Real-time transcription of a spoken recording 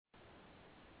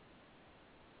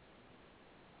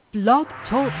Blog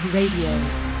Talk Radio.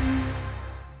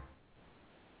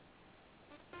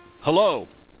 Hello,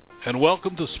 and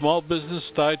welcome to Small Business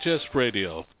Digest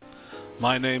Radio.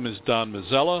 My name is Don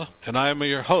Mazzella, and I am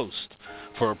your host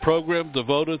for a program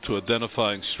devoted to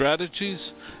identifying strategies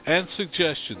and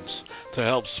suggestions to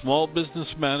help small business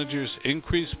managers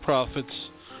increase profits,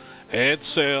 add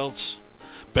sales,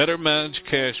 better manage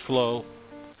cash flow,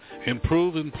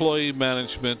 improve employee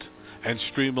management, and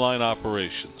streamline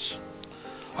operations.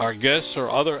 Our guests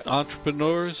are other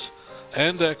entrepreneurs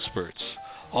and experts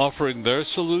offering their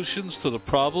solutions to the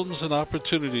problems and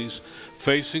opportunities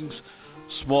facing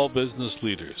small business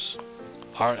leaders.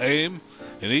 Our aim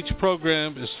in each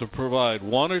program is to provide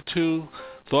one or two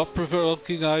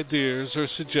thought-provoking ideas or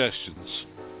suggestions.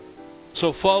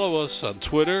 So follow us on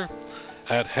Twitter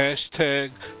at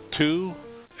hashtag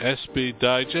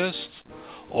 2SBDigest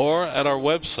or at our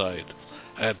website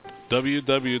at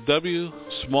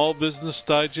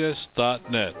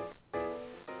www.smallbusinessdigest.net.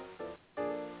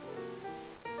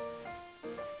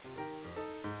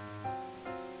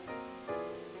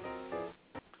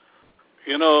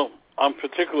 You know, I'm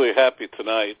particularly happy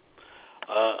tonight.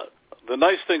 The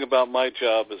nice thing about my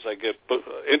job is I get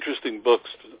interesting books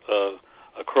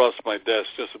across my desk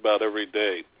just about every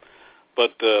day.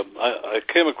 But I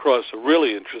came across a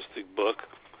really interesting book.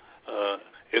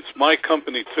 It's My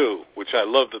Company Too, which I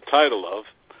love the title of.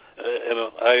 And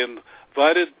I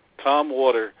invited Tom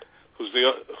Water, who's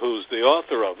the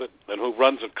author of it and who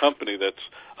runs a company that's,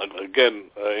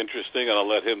 again, interesting, and I'll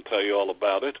let him tell you all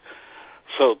about it.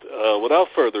 So without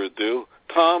further ado,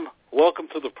 Tom, welcome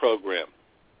to the program.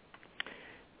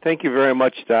 Thank you very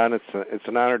much, Don. It's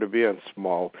an honor to be on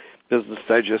Small Business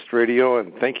Digest Radio,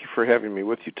 and thank you for having me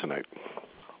with you tonight.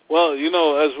 Well, you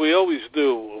know, as we always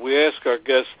do, we ask our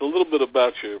guests a little bit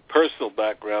about your personal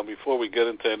background before we get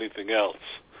into anything else.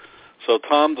 So,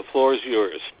 Tom, the floor is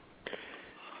yours.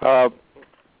 My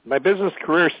business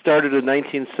career started in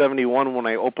 1971 when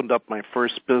I opened up my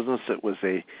first business. It was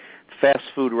a fast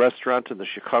food restaurant in the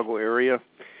Chicago area.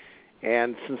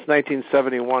 And since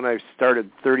 1971, I've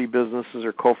started 30 businesses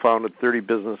or co-founded 30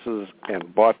 businesses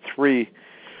and bought 3.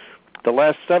 The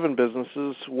last 7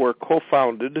 businesses were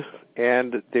co-founded,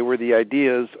 and they were the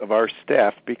ideas of our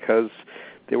staff because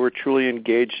they were truly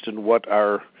engaged in what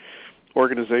our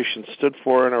organization stood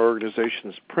for and our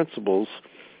organization's principles.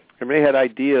 And they had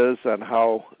ideas on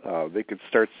how they could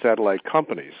start satellite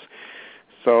companies.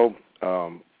 So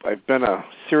I've been a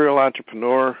serial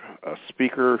entrepreneur, a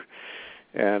speaker,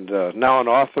 and now an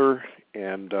author,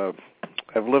 and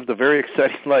I've lived a very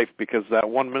exciting life because that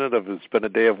 1 minute of it has been a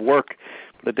day of work,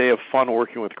 but a day of fun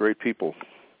working with great people.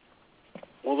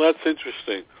 Well, that's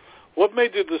interesting. What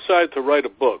made you decide to write a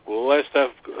book? Well,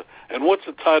 and what's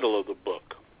the title of the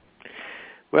book?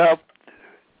 Well,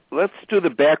 let's do the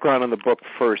background on the book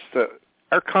first.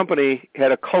 Our company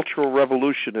had a cultural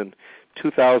revolution in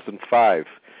 2005.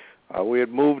 We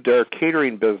had moved our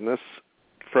catering business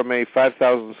from a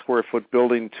 5,000 square foot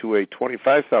building to a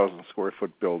 25,000 square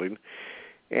foot building.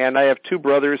 And I have 2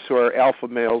 brothers who are alpha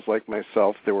males like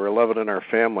myself. There were 11 in our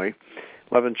family,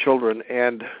 11 children,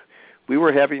 and we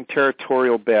were having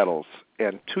territorial battles.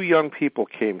 And 2 young people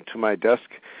came to my desk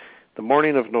the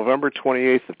morning of November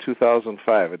 28th of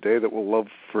 2005, a day that will live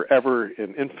forever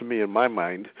in infamy in my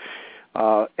mind.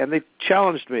 And they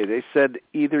challenged me. They said,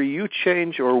 either you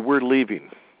change or we're leaving.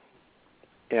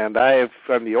 And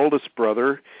I'm the oldest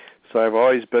brother, so I've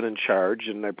always been in charge,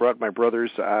 and I brought my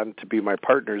brothers on to be my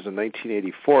partners in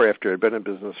 1984 after I'd been in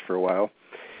business for a while.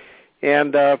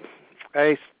 And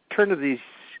I turned to these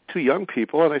 2 young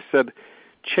people, and I said,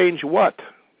 change what?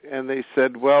 And they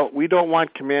said, well, we don't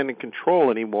want command and control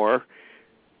anymore.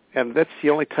 And that's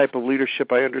the only type of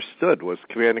leadership I understood was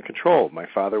command and control. My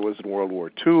father was in World War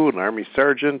II, an Army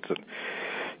sergeant, and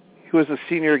he was a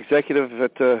senior executive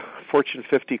at a Fortune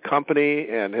 50 company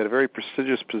and had a very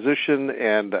prestigious position,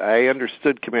 and I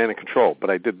understood command and control, but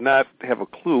I did not have a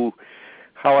clue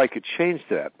how I could change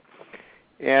that.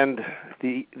 And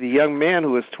the young man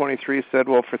who was 23 said,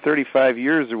 well, for 35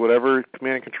 years or whatever,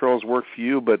 command and control has worked for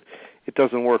you, but it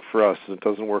doesn't work for us, and it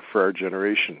doesn't work for our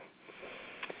generation.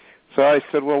 So I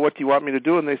said, well, what do you want me to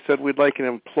do? And they said, we'd like an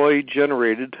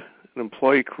employee-generated, an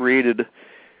employee-created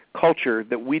culture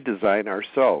that we design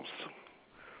ourselves.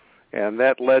 And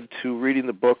that led to reading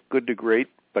the book Good to Great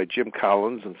by Jim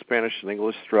Collins in Spanish and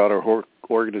English throughout our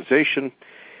organization.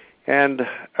 And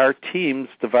our teams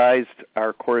devised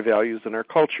our core values and our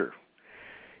culture.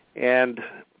 And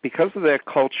because of that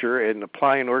culture and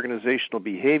applying organizational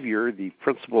behavior, the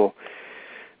principal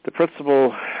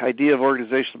idea of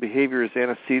organizational behavior is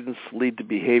antecedents lead to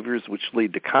behaviors which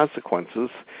lead to consequences.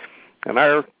 And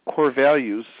our core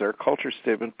values, our culture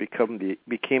statement, became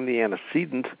the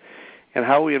antecedent, and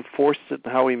how we enforced it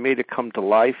and how we made it come to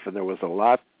life, and there was a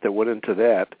lot that went into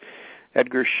that.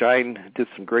 Edgar Schein did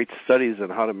some great studies on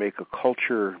how to make a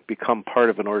culture become part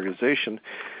of an organization.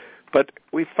 But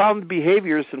we found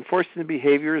behaviors, enforcing the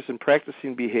behaviors and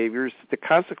practicing behaviors, the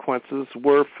consequences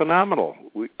were phenomenal.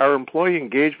 Our employee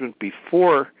engagement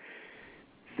before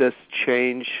this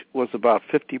change was about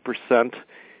 50%,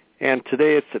 and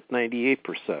today it's at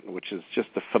 98%, which is just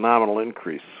a phenomenal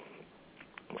increase.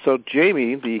 So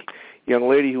Jamie, the young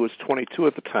lady who was 22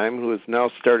 at the time, who has now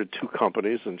started 2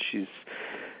 companies, and she's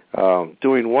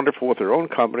doing wonderful with her own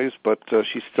companies, but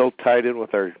she's still tied in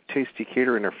with our Tasty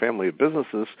Catering, our family of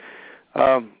businesses.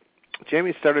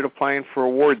 Jamie started applying for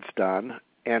awards, Don,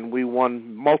 and we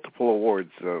won multiple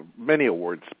awards, many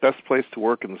awards. Best Place to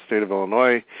Work in the state of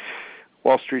Illinois,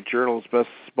 Wall Street Journal's Best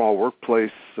Small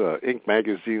Workplace, Inc.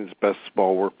 Magazine's Best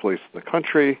Small Workplace in the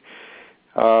country.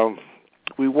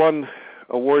 We won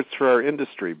awards for our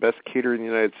industry, Best Caterer in the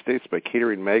United States by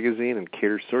Catering Magazine and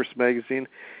Cater Source Magazine.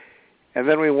 And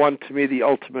then we won, to me, the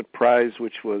ultimate prize,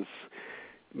 which was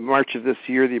March of this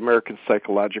year, the American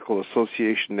Psychological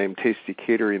Association named Tasty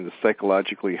Catering the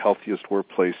psychologically healthiest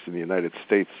workplace in the United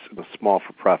States in a small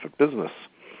for-profit business.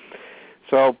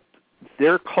 So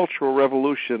their cultural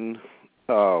revolution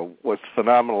was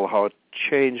phenomenal, how it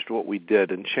changed what we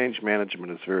did, and change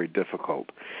management is very difficult.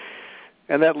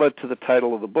 And that led to the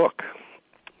title of the book.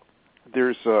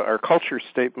 There's our culture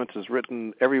statement is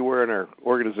written everywhere in our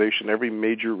organization, every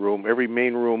major room, every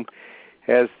main room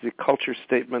has the culture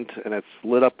statement, and it's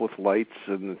lit up with lights,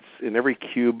 and it's in every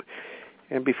cube.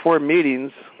 And before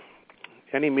meetings,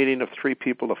 any meeting of 3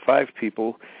 people to 5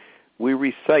 people, we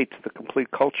recite the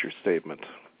complete culture statement.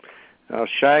 Now,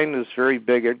 Schein is very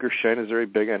big, Edgar Schein is very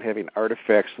big on having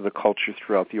artifacts of the culture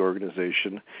throughout the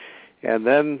organization, and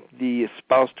then the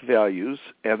espoused values,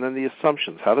 and then the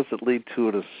assumptions. How does it lead to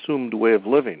an assumed way of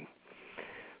living?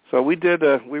 So we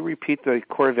repeat the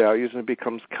core values, and it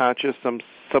becomes conscious, some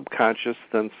subconscious,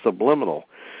 then subliminal.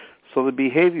 So the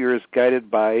behavior is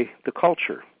guided by the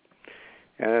culture.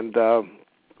 And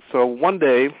so one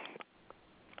day,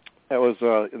 I was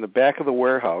in the back of the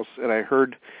warehouse, and I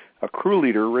heard a crew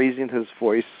leader raising his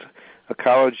voice, a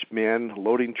college man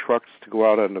loading trucks to go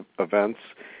out on events,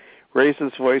 raised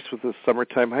his voice with his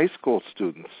summertime high school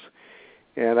students.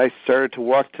 And I started to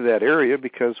walk to that area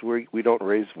because we don't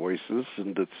raise voices,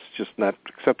 and it's just not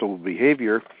acceptable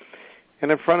behavior.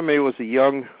 And in front of me was a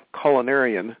young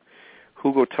culinarian,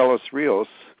 Hugo Teles Rios,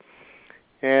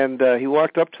 and he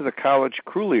walked up to the college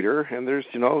crew leader, and there's,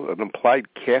 an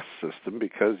implied caste system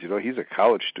because, he's a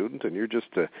college student and you're just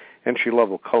an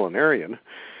entry-level culinarian.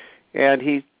 And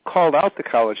he called out the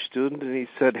college student, and he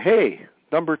said, "Hey,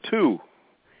 number 2.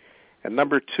 And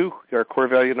number 2, our core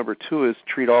value number 2 is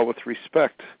treat all with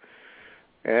respect.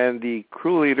 And the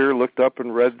crew leader looked up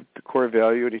and read the core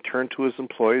value, and he turned to his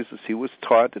employees as he was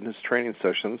taught in his training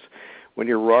sessions. When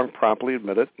you're wrong, promptly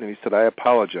admit it. And he said, "I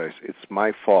apologize. It's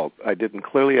my fault. I didn't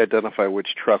clearly identify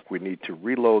which truck. We need to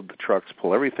reload the trucks,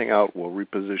 pull everything out, we'll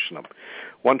reposition them."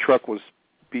 One truck was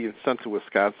being sent to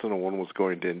Wisconsin, and one was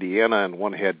going to Indiana, and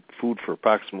one had food for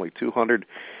approximately 200,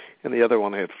 and the other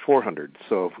one had 400.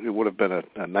 So it would have been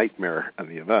a nightmare on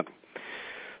the event.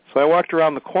 So I walked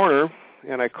around the corner,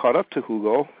 and I caught up to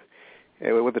Hugo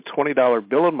with a $20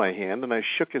 bill in my hand, and I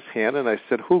shook his hand, and I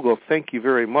said, "Hugo, thank you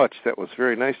very much. That was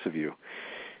very nice of you."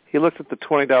 He looked at the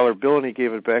 $20 bill, and he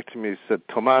gave it back to me. He said,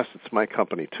 "Tomas, it's my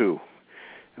company, too."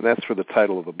 And that's where the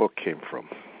title of the book came from.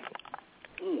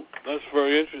 That's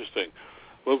very interesting.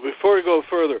 Well, before we go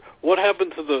further, what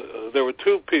happened to there were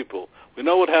 2 people. We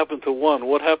know what happened to one.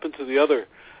 What happened to the other,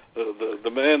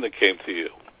 the man that came to you?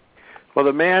 Well,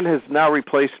 the man has now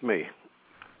replaced me.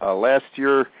 Last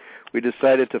year, we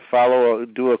decided to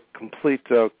do a complete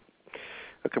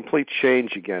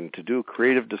change again, to do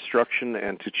creative destruction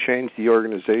and to change the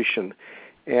organization.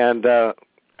 And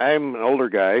I'm an older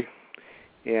guy,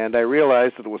 and I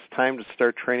realized that it was time to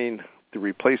start training the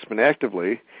replacement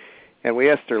actively. And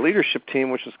we asked our leadership team,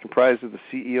 which is comprised of the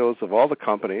CEOs of all the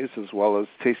companies, as well as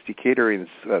Tasty Catering's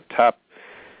top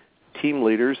team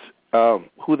leaders,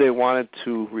 who they wanted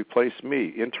to replace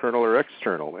me, internal or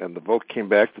external. And the vote came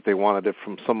back that they wanted it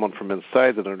from someone from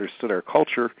inside that understood our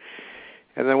culture.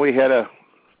 And then we had a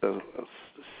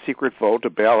secret vote,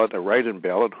 a write-in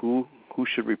ballot, who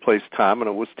should replace Tom, and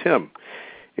it was Tim.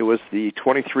 It was the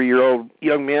 23-year-old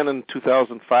young man in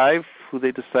 2005 who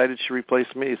they decided should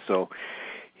replace me. So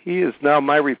he is now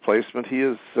my replacement. He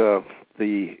is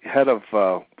the head of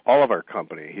all of our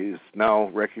company. He's now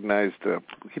recognized.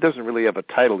 He doesn't really have a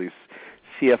title. He's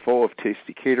CFO of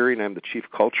Tasty Catering. I'm the Chief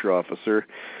Culture Officer.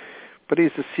 but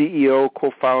he's the CEO,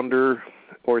 co-founder,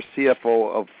 or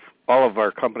CFO of all of our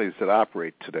companies that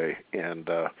operate today. And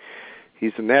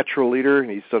he's a natural leader, and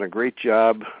he's done a great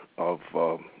job of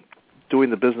doing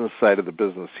the business side of the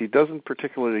business. He doesn't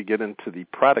particularly get into the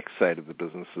product side of the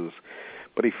businesses,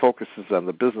 but he focuses on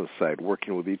the business side,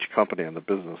 working with each company on the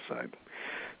business side.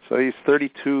 So he's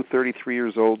 32, 33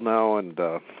 years old now, and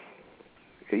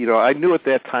I knew at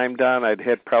that time, Don, I'd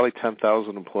had probably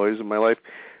 10,000 employees in my life.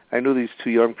 I knew these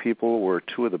two young people were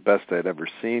two of the best I'd ever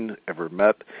seen, ever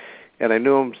met, and I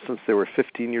knew them since they were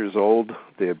 15 years old.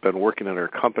 They had been working in our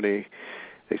company.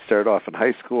 They started off in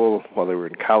high school. While they were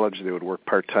in college, they would work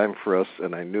part-time for us,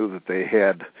 and I knew that they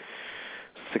had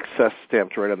success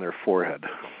stamped right on their forehead.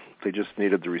 They just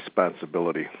needed the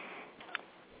responsibility.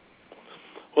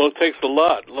 Well, it takes a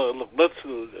lot.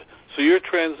 So you're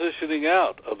transitioning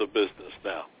out of the business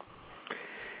now.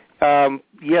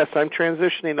 Yes, I'm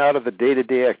transitioning out of the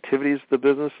day-to-day activities of the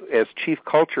business. As Chief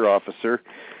Culture Officer,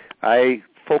 I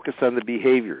focus on the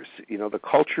behaviors. The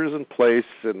culture is in place,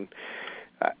 and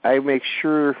I make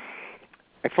sure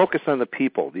I focus on the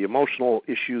people, the emotional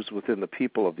issues within the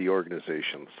people of the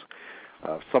organizations.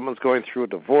 Someone's going through a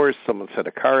divorce, someone's had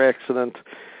a car accident.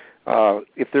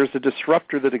 If there's a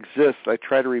disruptor that exists, I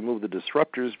try to remove the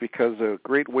disruptors, because a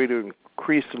great way to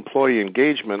increase employee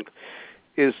engagement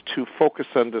is to focus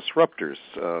on disruptors.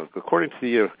 According to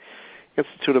the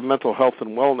Institute of Mental Health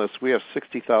and Wellness, we have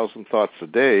 60,000 thoughts a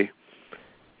day,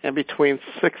 and between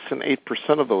 6 and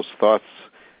 8% of those thoughts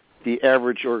the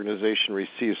average organization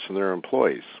receives from their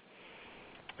employees.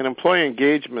 And employee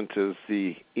engagement is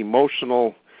the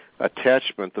emotional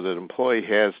attachment that an employee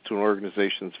has to an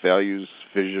organization's values,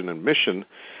 vision, and mission,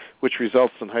 which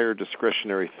results in higher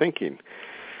discretionary thinking.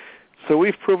 So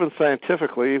we've proven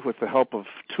scientifically, with the help of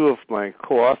two of my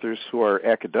co-authors who are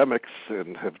academics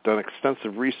and have done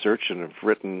extensive research and have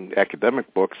written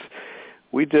academic books,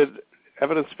 we did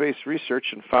evidence-based research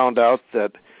and found out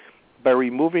that by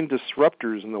removing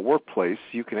disruptors in the workplace,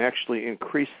 you can actually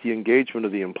increase the engagement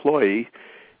of the employee.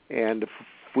 And if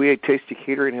Tasty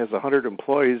Catering has 100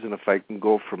 employees, and if I can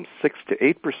go from 6 to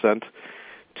 8%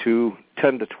 to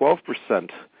 10 to 12%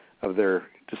 of their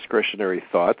discretionary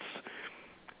thoughts,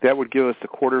 that would give us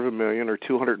 250,000 or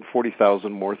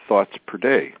 240,000 more thoughts per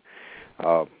day.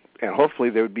 And hopefully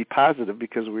they would be positive,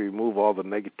 because we remove all the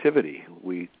negativity.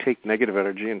 We take negative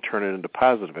energy and turn it into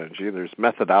positive energy, and there's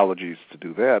methodologies to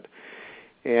do that.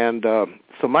 And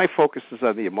so my focus is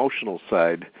on the emotional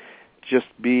side, just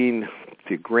being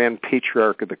the grand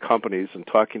patriarch of the companies and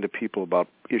talking to people about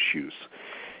issues.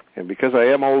 And because I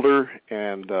am older,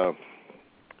 and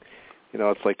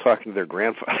it's like talking to their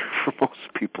grandfather for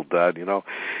most people, Dad.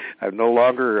 I'm no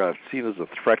longer seen as a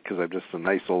threat because I'm just a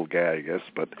nice old guy, I guess.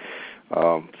 But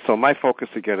so my focus,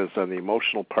 again, is on the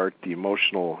emotional part, the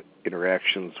emotional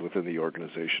interactions within the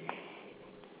organization.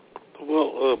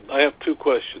 Well, I have two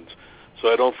questions, so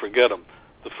I don't forget them.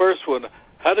 The first one,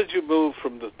 how did you move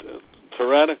from the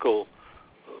tyrannical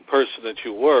person that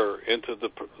you were into the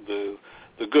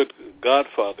good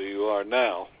godfather you are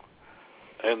now?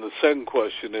 And the second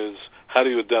question is, how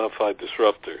do you identify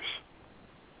disruptors?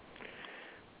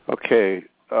 Okay.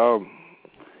 Well,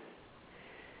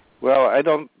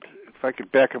 if I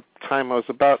could back up time, I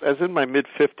was in my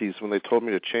mid-50s when they told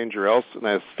me to change or else, and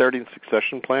I was starting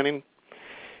succession planning.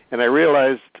 And I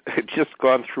realized I'd just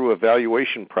gone through a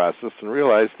valuation process and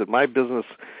realized that my business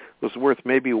was worth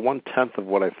maybe 1/10 of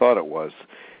what I thought it was,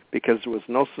 because there was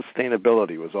no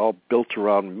sustainability. It was all built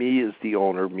around me as the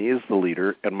owner, me as the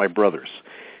leader, and my brothers.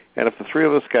 And if the three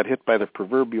of us got hit by the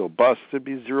proverbial bus, there'd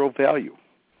be zero value.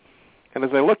 And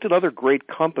as I looked at other great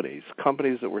companies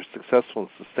that were successful and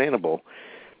sustainable,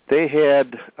 they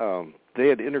had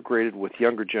integrated with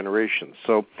younger generations.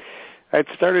 So I'd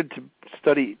started to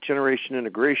study generation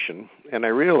integration, and I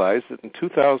realized that in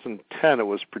 2010 it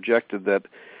was projected that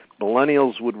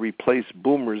millennials would replace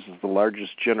boomers as the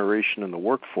largest generation in the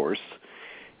workforce,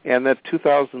 and that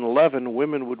 2011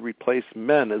 women would replace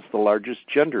men as the largest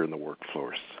gender in the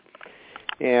workforce.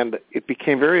 And it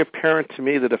became very apparent to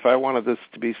me that if I wanted this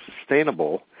to be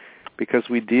sustainable, because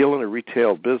we deal in a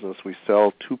retail business, we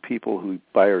sell to people who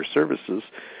buy our services,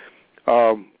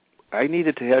 I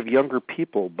needed to have younger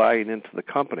people buying into the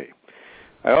company.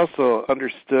 I also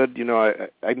understood,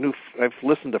 I've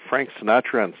listened to Frank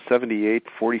Sinatra on 78,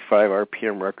 45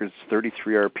 RPM records,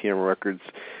 33 RPM records,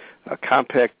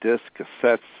 compact disc,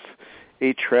 cassettes,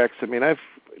 8-tracks.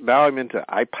 Now I'm into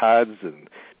iPods and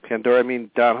Pandora.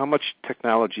 Don, how much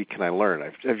technology can I learn?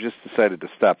 I've just decided to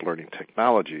stop learning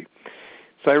technology.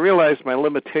 So I realized my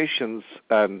limitations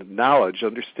on knowledge,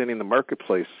 understanding the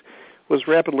marketplace, was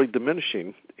rapidly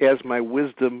diminishing as my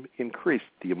wisdom increased.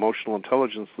 The emotional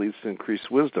intelligence leads to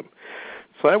increased wisdom.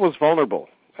 So I was vulnerable.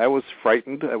 I was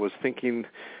frightened. I was thinking,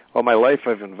 all my life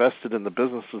I've invested in the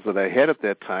businesses that I had at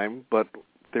that time, but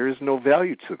there is no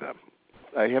value to them.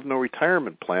 I have no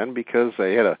retirement plan because I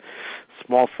had a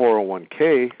small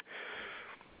 401k,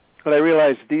 but I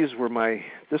realized this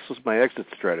was my exit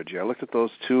strategy. I looked at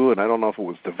those two, and I don't know if it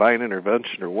was divine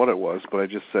intervention or what it was, but I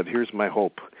just said, here's my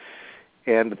hope.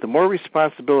 And the more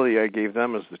responsibility I gave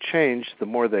them as the change, the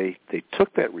more they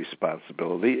took that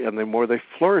responsibility, and the more they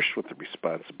flourished with the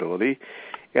responsibility,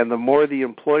 and the more the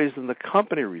employees in the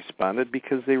company responded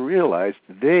because they realized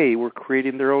they were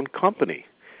creating their own company.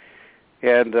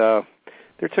 And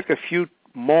there took a few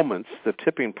moments, the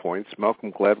tipping points,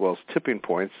 Malcolm Gladwell's tipping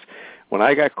points, when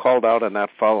I got called out on not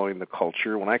following the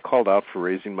culture, when I called out for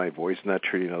raising my voice, not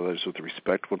treating others with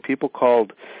respect, when people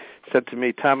said to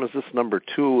me, Tom, is this number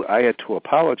 2? I had to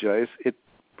apologize. It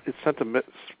sent a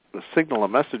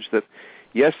message that,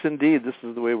 yes, indeed, this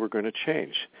is the way we're going to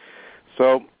change.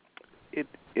 So it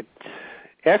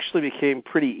actually became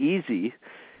pretty easy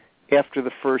after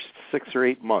the first 6 or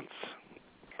 8 months.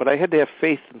 But I had to have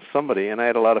faith in somebody, and I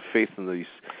had a lot of faith in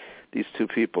these two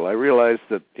people. I realized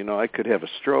that, I could have a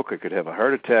stroke, I could have a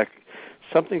heart attack,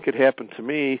 something could happen to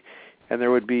me, and there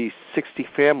would be 60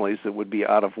 families that would be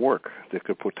out of work, that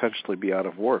could potentially be out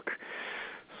of work.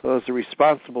 So as a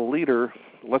responsible leader,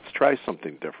 let's try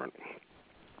something different.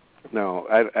 Now,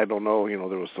 I don't know,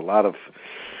 there was a lot of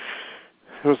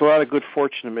good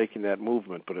fortune in making that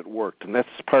movement, but it worked. And that's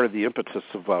part of the impetus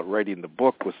about writing the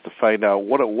book, was to find out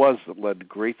what it was that led to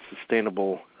great,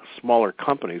 sustainable, smaller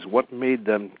companies, what made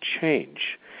them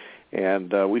change.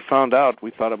 And we found out,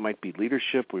 we thought it might be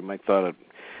leadership. We might thought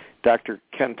Dr.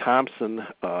 Ken Thompson,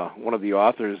 one of the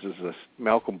authors, is a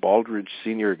Malcolm Baldrige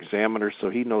senior examiner,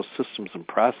 so he knows systems and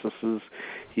processes.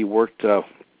 He worked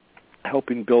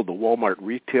helping build the Walmart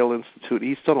Retail Institute.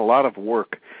 He's done a lot of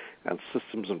work on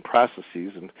systems and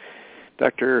processes. And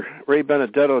Dr. Ray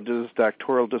Benedetto did his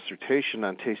doctoral dissertation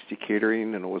on tasty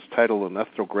catering, and it was titled An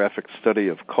Ethnographic Study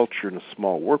of Culture in a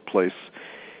Small Workplace.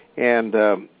 And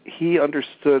he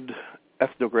understood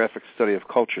ethnographic study of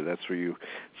culture. That's where you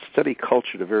study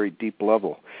culture at a very deep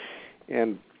level.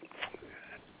 And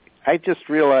I just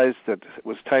realized that it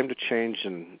was time to change,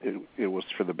 and it was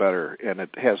for the better, and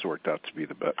it has worked out to be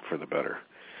for the better.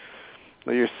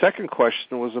 Now, your second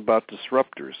question was about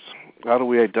disruptors. How do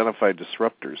we identify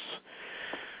disruptors?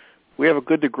 We have a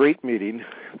Good to Great meeting,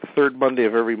 the third Monday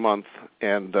of every month,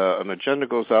 and an agenda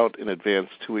goes out in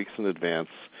advance, 2 weeks in advance.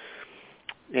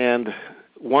 And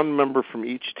one member from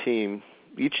each team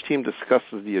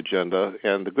discusses the agenda,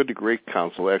 and the Good to Great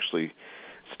Council actually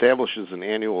establishes an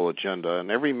annual agenda.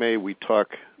 And every May we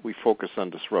focus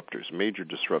on disruptors, major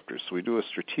disruptors. So we do a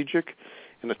strategic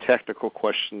and a tactical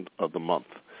question of the month.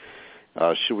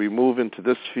 Should we move into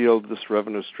this field, this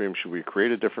revenue stream? Should we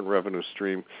create a different revenue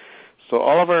stream? So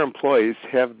all of our employees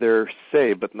have their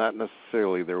say, but not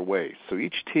necessarily their way. So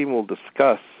each team will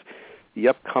discuss the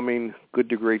upcoming Good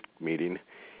to Great meeting,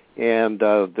 and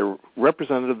the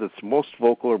representative that's most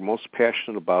vocal or most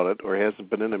passionate about it or hasn't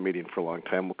been in a meeting for a long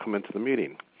time will come into the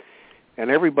meeting.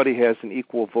 And everybody has an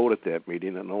equal vote at that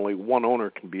meeting, and only one owner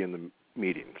can be in the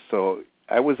meeting. So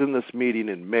I was in this meeting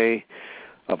in May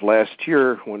of last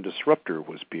year when disruptor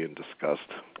was being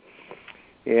discussed.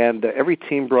 And every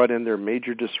team brought in their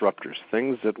major disruptors,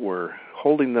 things that were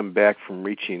holding them back from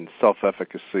reaching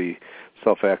self-efficacy,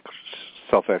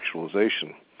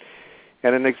 self-actualization.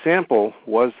 And an example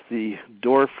was the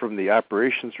door from the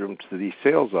operations room to the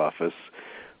sales office.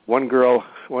 One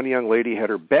young lady had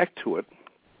her back to it,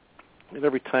 and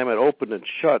every time it opened and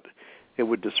shut, it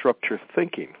would disrupt her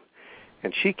thinking.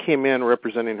 And she came in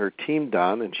representing her team,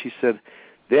 Don, and she said,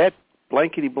 "That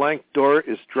blankety-blank door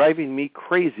is driving me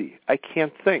crazy. I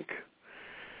can't think."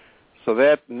 So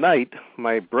that night,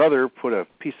 my brother put a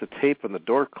piece of tape on the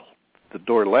door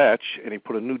latch, and he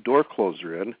put a new door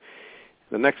closer in.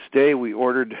 The next day, we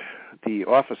ordered the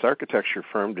office architecture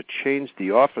firm to change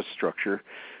the office structure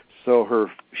so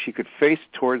she could face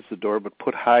towards the door but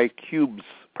put high cubes,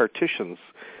 partitions,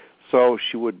 so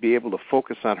she would be able to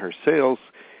focus on her sales.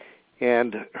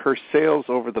 And her sales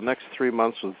over the next 3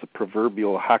 months was the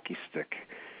proverbial hockey stick.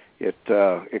 It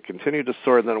continued to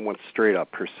soar, and then it went straight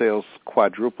up. Her sales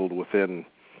quadrupled within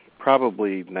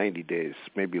probably 90 days,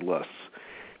 maybe less,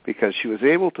 because she was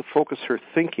able to focus her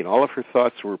thinking. All of her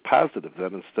thoughts were positive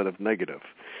then instead of negative.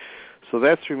 So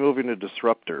that's removing a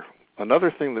disruptor.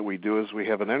 Another thing that we do is we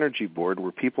have an energy board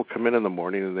where people come in the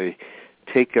morning and they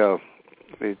take a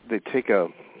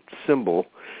symbol,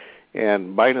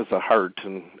 And mine is a heart,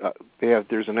 and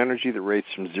there's an energy that rates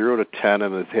from 0 to 10,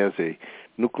 and it has a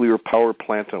nuclear power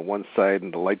plant on one side,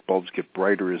 and the light bulbs get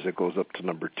brighter as it goes up to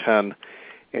number 10.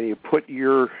 And you put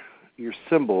your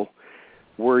symbol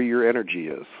where your energy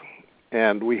is.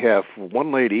 And we have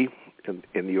one lady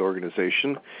in the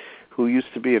organization who used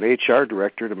to be an HR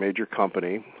director at a major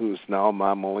company, who's now a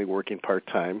mom only working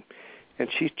part-time, and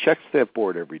she checks that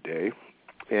board every day,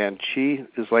 and she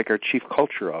is like our chief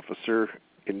culture officer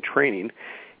in training,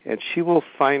 and she will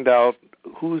find out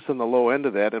who's in the low end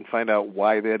of that and find out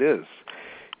why that is.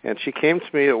 And she came to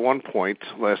me at one point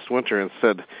last winter and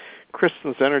said,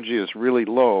 Kristen's energy is really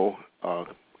low.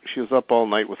 She was up all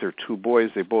night with her 2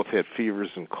 boys. They both had fevers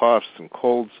and coughs and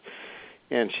colds,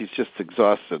 and she's just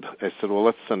exhausted. I said, well,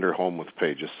 let's send her home with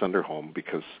Paige. Just send her home,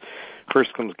 because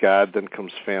first comes God, then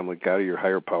comes family, God or your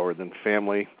higher power, then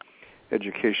family,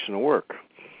 education, and work.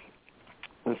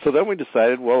 And so then we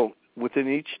decided, well, within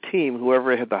each team,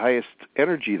 whoever had the highest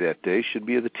energy that day should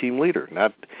be the team leader.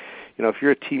 Not, if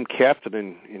you're a team captain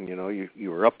and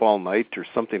you were up all night or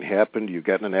something happened, you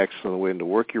got in an accident on the way into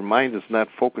work, your mind is not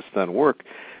focused on work.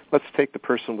 Let's take the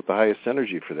person with the highest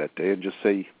energy for that day and just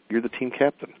say, you're the team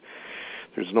captain.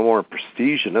 There's no more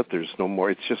prestige in it. There's no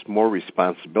more. It's just more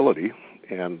responsibility.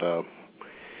 And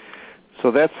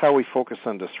so that's how we focus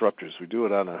on disruptors. We do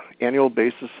it on an annual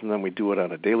basis, and then we do it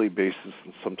on a daily basis,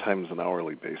 and sometimes an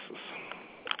hourly basis.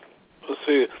 Well,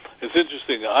 see, it's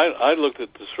interesting. I looked at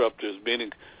disruptors,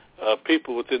 meaning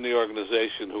people within the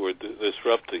organization who are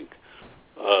disrupting,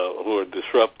 who are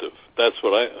disruptive. That's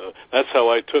how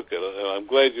I took it, and I'm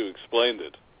glad you explained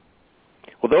it.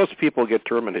 Well, those people get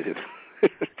terminated.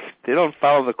 They don't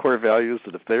follow the core values,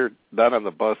 and if they're not on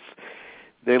the bus,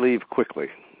 they leave quickly.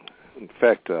 In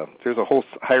fact, there's a whole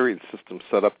hiring system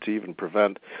set up to even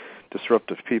prevent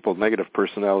disruptive people, negative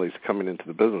personalities coming into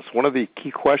the business. One of the key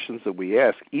questions that we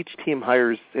ask, each team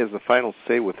hires has the final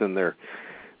say within their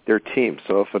team.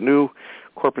 So if a new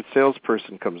corporate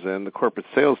salesperson comes in, the corporate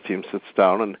sales team sits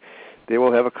down and they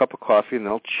will have a cup of coffee and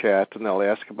they'll chat and they'll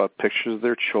ask about pictures of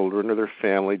their children or their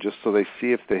family, just so they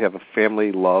see if they have a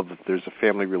family love, if there's a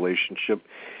family relationship.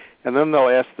 And then they'll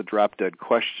ask the drop-dead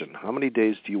question, how many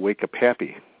days do you wake up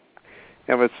happy?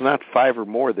 And if it's not 5 or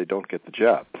more, they don't get the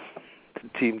job.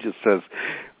 The team just says,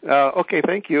 okay,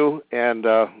 thank you, and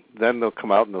then they'll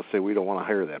come out and they'll say, we don't want to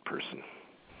hire that person.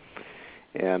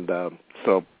 And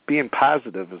so being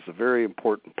positive is a very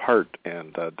important part,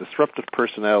 and disruptive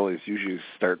personalities usually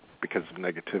start because of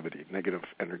negativity, negative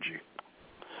energy.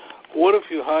 What if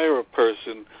you hire a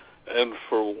person and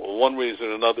for one reason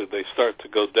or another they start to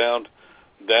go down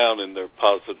in their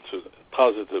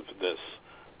positiveness?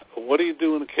 What do you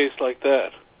do in a case like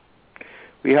that?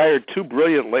 We hired 2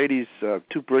 brilliant ladies, 2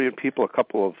 brilliant people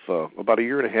about a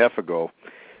year and a half ago.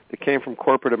 They came from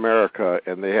corporate America,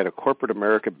 and they had a corporate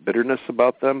America bitterness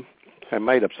about them. I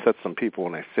might upset some people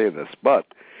when I say this, but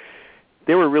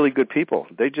they were really good people.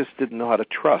 They just didn't know how to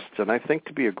trust. And I think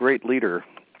to be a great leader,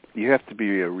 you have to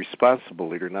be a responsible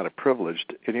leader, not a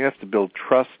privileged, and you have to build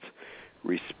trust,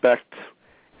 respect,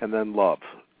 and then love.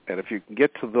 And if you can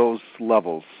get to those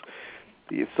levels,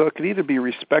 so it can either be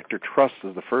respect or trust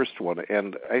is the first one.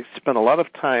 And I spent a lot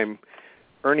of time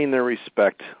earning their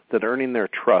respect, then earning their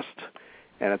trust.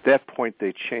 And at that point,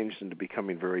 they changed into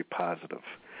becoming very positive.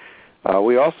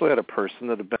 We also had a person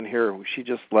that had been here. She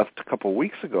just left a couple of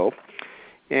weeks ago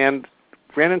and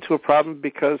ran into a problem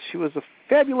because she was a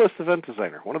fabulous event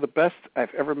designer, one of the best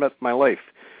I've ever met in my life.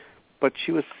 But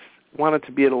she wanted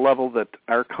to be at a level that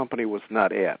our company was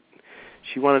not at.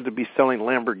 She wanted to be selling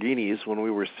Lamborghinis when we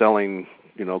were selling,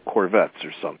 Corvettes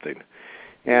or something.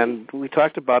 And we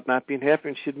talked about not being happy,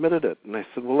 and she admitted it. And I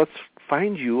said, well, let's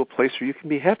find you a place where you can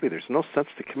be happy. There's no sense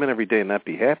to come in every day and not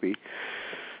be happy.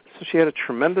 So she had a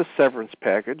tremendous severance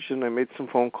package, and I made some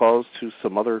phone calls to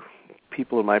some other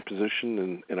people in my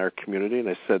position in our community, and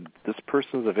I said, this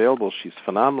person's available. She's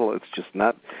phenomenal. It's just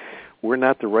we're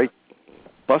not the right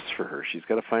bus for her. She's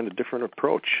got to find a different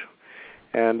approach.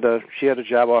 And she had a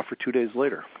job offer 2 days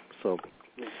later. So,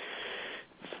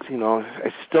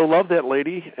 I still love that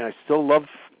lady, and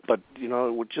but,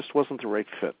 it just wasn't the right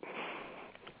fit.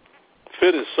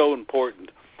 Fit is so important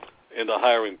in the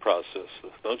hiring process,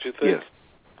 don't you think? Yes,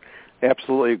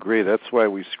 absolutely agree. That's why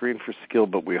we screen for skill,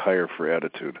 but we hire for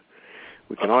attitude.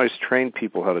 We can always train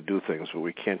people how to do things, but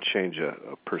we can't change a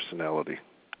personality.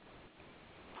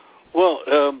 Well,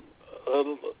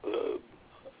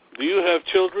 do you have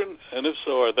children? And if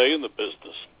so, are they in the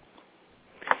business?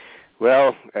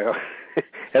 Well, I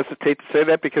hesitate to say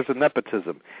that because of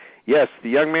nepotism. Yes, the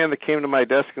young man that came to my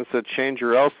desk and said, change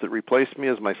or else, that replaced me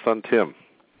is my son, Tim.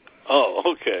 Oh,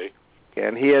 okay.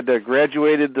 And he had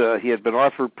graduated, he had been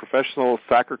offered professional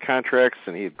soccer contracts,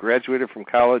 and he had graduated from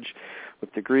college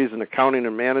with degrees in accounting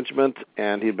and management,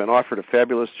 and he'd been offered a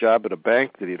fabulous job at a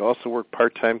bank that he'd also worked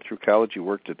part-time through college. He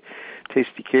worked at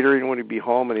Tasty Catering when he'd be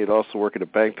home, and he'd also work at a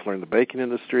bank to learn the baking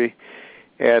industry.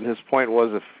 And his point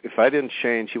was if I didn't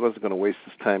change, he wasn't going to waste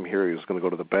his time here. He was going to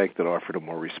go to the bank that offered him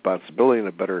more responsibility and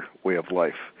a better way of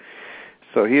life.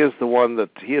 So he is the one that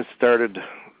he has started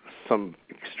some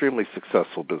extremely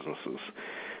successful businesses.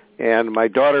 And my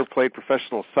daughter played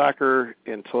professional soccer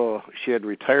until she had to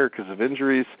retire because of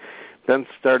injuries, then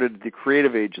started the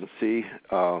creative agency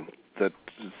that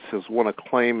has won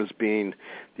acclaim as being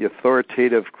the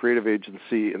authoritative creative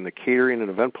agency in the catering and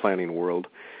event planning world.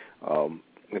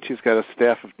 And she's got a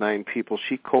staff of 9 people.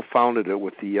 She co-founded it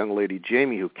with the young lady,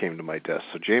 Jamie, who came to my desk.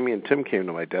 So Jamie and Tim came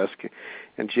to my desk,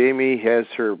 and Jamie has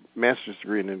her master's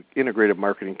degree in integrative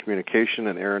marketing communication,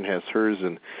 and Erin has hers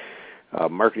in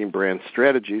marketing brand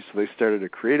strategy. So they started a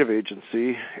creative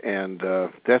agency, and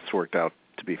that's worked out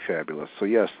to be fabulous. So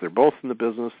yes, they're both in the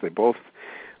business. They both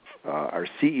are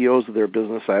CEOs of their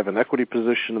business. I have an equity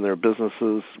position in their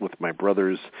businesses with my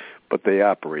brothers, but they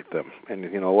operate them. And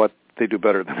you know what? They do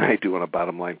better than I do on a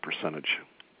bottom line percentage.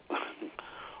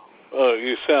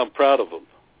 You sound proud of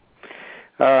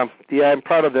them. Yeah, I'm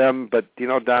proud of them, but you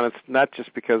know, Don, it's not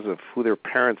just because of who their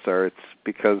parents are. It's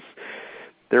because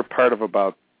they're part of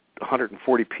about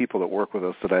 140 people that work with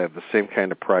us that I have the same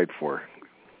kind of pride for.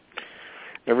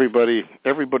 Everybody's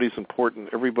important.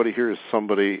 Everybody here is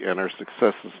somebody, and our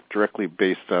success is directly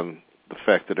based on the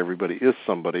fact that everybody is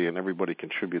somebody and everybody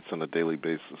contributes on a daily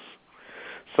basis.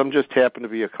 Some just happen to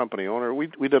be a company owner. We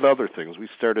did other things. We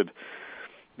started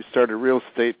real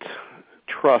estate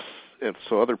trusts, and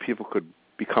so other people could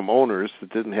become owners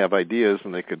that didn't have ideas,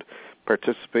 and they could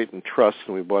participate in trusts.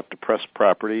 And we bought depressed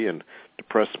property and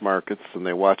depressed markets, and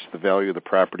they watched the value of the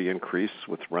property increase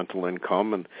with rental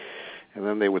income, and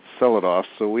then they would sell it off.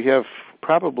 So we have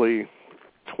probably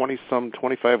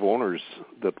 25 owners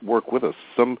that work with us.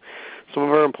 Some of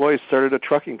our employees started a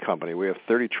trucking company. We have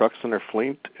 30 trucks in our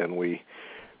fleet, and we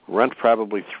rent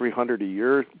probably 300 a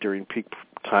year during peak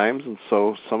times. And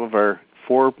so some of our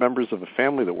 4 members of the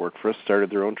family that work for us started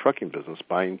their own trucking business,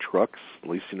 buying trucks,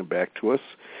 leasing them back to us.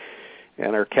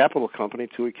 And our capital company,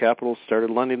 TUI Capital,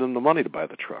 started lending them the money to buy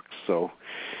the trucks. So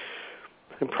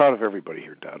I'm proud of everybody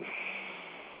here, Don.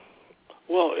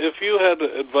 Well, if you had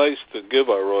advice to give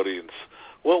our audience,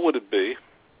 what would it be?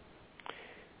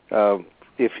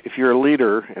 If you're a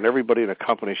leader, and everybody in a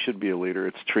company should be a leader,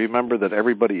 it's to remember that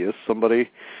everybody is somebody.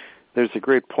 There's a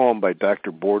great poem by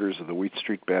Dr. Borders of the Wheat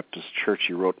Street Baptist Church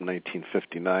he wrote in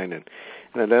 1959, and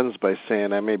it ends by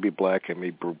saying, I may be black, I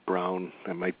may be brown,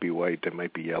 I might be white, I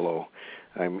might be yellow.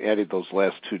 I'm adding those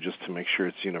last 2 just to make sure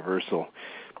it's universal.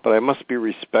 But I must be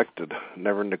respected,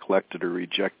 never neglected or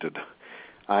rejected.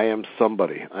 I am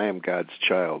somebody. I am God's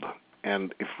child.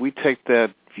 And if we take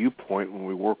that viewpoint when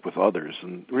we work with others,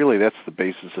 and really that's the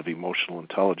basis of emotional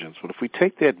intelligence, but if we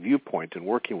take that viewpoint in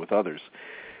working with others,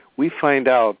 we find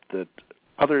out that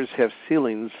others have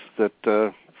ceilings that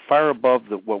far above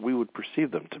what we would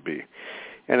perceive them to be.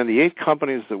 And in the 8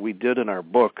 companies that we did in our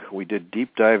book, we did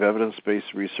deep dive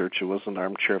evidence-based research. It wasn't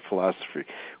armchair philosophy.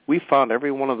 We found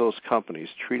every one of those companies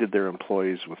treated their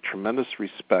employees with tremendous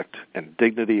respect and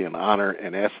dignity and honor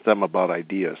and asked them about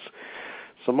ideas.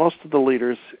 So most of the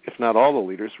leaders, if not all the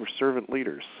leaders, were servant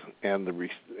leaders, and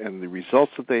the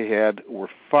results that they had were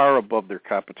far above their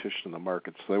competition in the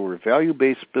market. So they were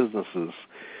value-based businesses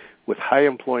with high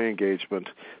employee engagement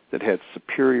that had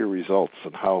superior results,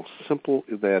 and how simple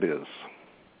that is.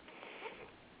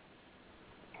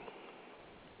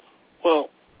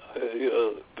 Well,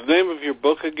 the name of your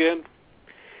book again?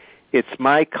 It's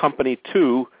My Company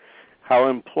Too, How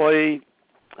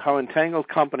Entangled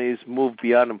Companies Move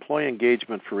Beyond Employee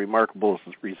Engagement for Remarkable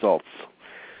Results.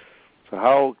 So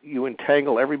how you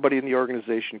entangle everybody in the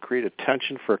organization, create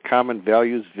attention for common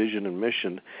values, vision, and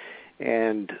mission,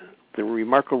 and the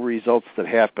remarkable results that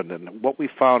happened. And what we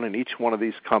found in each one of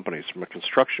these companies, from a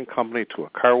construction company to a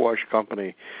car wash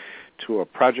company, to a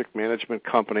project management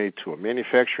company, to a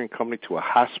manufacturing company, to a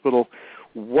hospital,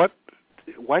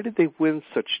 why did they win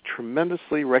such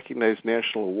tremendously recognized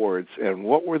national awards, and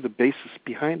what were the basis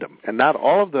behind them? And not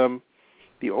all of them,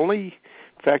 the only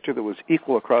factor that was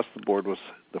equal across the board was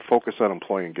the focus on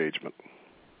employee engagement.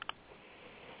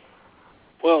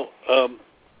 Well,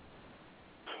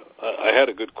 I had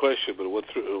a good question, but it went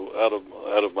through out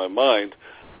of my mind.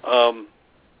 I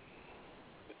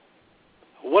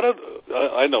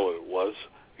know what it was.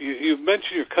 You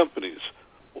mentioned your companies.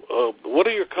 What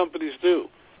do your companies do?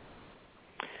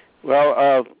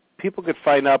 Well, people could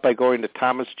find out by going to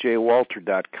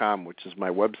thomasjwalter.com, which is my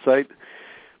website.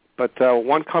 But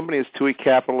one company is TUI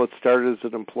Capital. It started as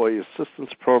an employee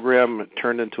assistance program. It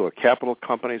turned into a capital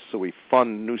company, so we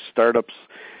fund new startups.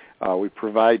 We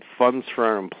provide funds for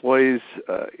our employees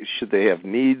should they have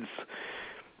needs.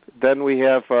 Then we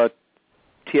have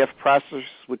TF Process,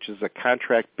 which is a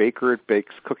contract baker. It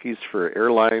bakes cookies for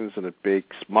airlines, and it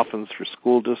bakes muffins for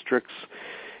school districts.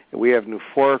 And we have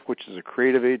Euphoric, which is a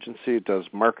creative agency. It does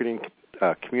marketing,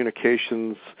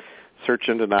 communications, search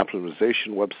engine optimization,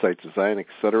 website design,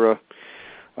 etc.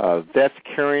 That's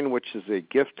Caring, which is a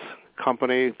gift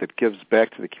company that gives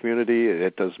back to the community.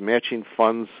 It does matching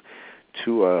funds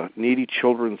to needy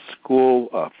children's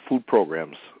school food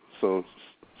programs. So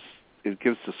it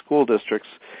gives to school districts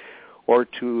or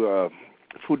to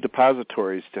food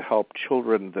depositories to help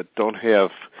children that don't have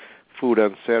food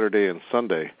on Saturday and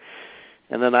Sunday.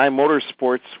 And then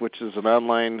iMotorsports, which is an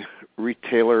online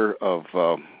retailer of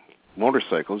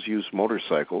motorcycles, used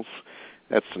motorcycles.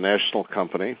 That's a national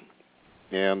company.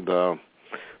 And the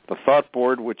Thought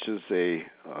Board, which is a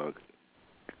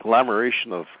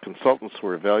conglomeration of consultants who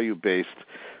are value-based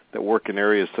that work in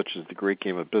areas such as the great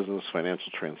game of business,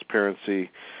 financial transparency,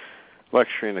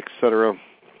 lecturing, etc.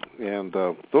 And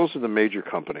those are the major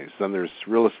companies. Then there's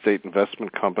real estate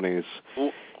investment companies.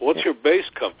 What's your base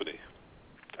company?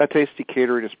 Tasty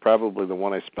Catering is probably the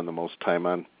one I spend the most time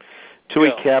on.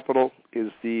 TUI Capital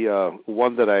is the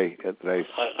one that I spend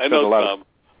know, a lot Tom.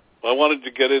 I wanted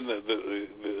to get in the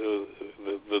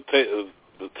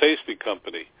Tasty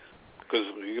company because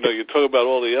you talk about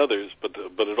all the others, but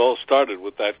it all started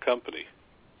with that company.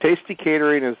 Tasty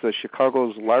Catering is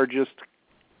Chicago's largest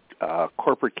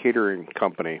corporate catering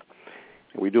company.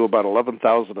 We do about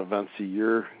 11,000 events a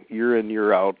year in,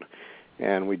 year out,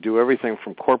 and we do everything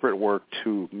from corporate work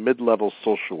to mid-level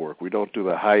social work. We don't do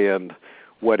the high-end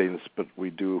weddings, but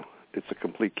it's a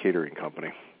complete catering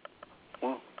company.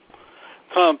 Well,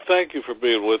 Tom, thank you for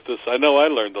being with us. I know I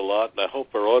learned a lot, and I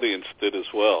hope our audience did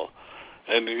as well.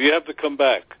 And you have to come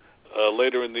back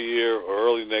later in the year or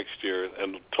early next year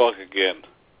and talk again.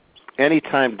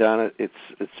 Anytime, Donna. It's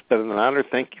been an honor.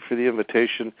 Thank you for the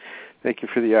invitation. Thank you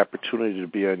for the opportunity to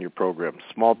be on your program.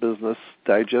 Small Business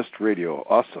Digest Radio.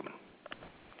 Awesome.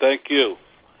 Thank you.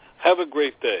 Have a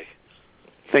great day.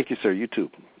 Thank you, sir. You too.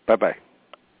 Bye-bye.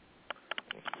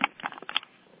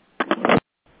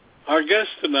 Our guest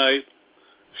tonight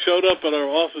showed up at our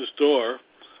office door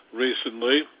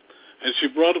recently, and she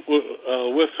brought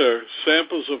with her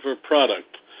samples of her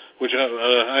product, which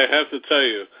I have to tell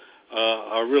you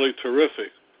are really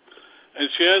terrific. And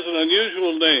she has an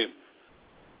unusual name.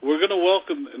 We're going to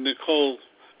welcome Nicole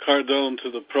Cardone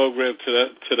to the program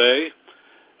today,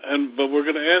 but we're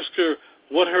going to ask her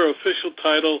what her official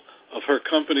title of her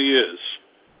company is.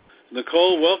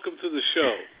 Nicole, welcome to the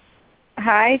show.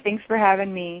 Hi, thanks for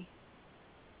having me.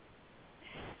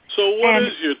 So what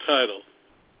is your title?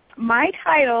 My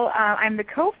title, I'm the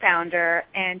co-founder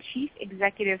and chief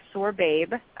executive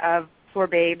Sorbabe of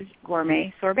Sorbabe's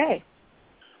Gourmet Sorbet.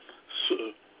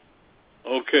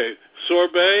 Okay.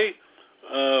 Sorbabe,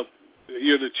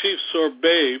 you're the chief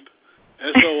Sorbabe,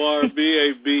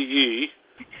 Sorbabe.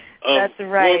 That's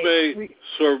right.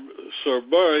 Sorbabe,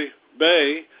 Sorbet,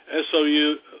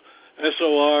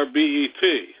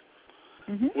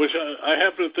 which I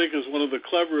happen to think is one of the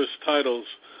cleverest titles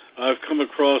I've come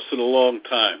across in a long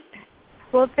time.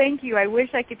 Well, thank you. I wish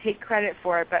I could take credit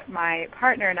for it, but my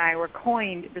partner and I were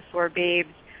coined the Sorbabes.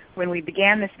 When we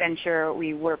began this venture,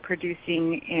 we were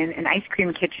producing in an ice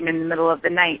cream kitchen in the middle of the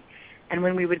night. And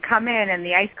when we would come in and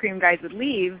the ice cream guys would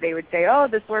leave, they would say, "Oh,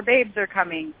 the Sorbabes are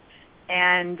coming."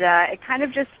 And it kind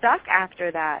of just stuck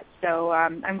after that. So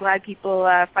I'm glad people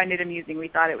find it amusing. We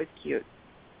thought it was cute.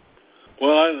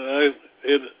 Well,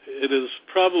 it is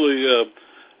probably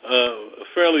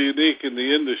fairly unique in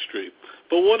the industry.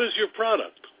 But what is your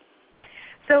product?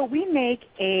 So we make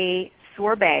a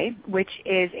sorbet, which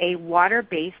is a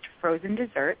water-based frozen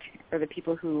dessert. For the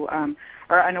people who are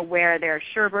unaware, there are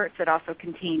sherbets that also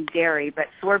contain dairy. But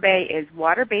sorbet is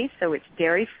water-based, so it's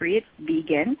dairy-free. It's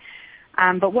vegan.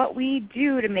 But what we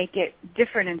do to make it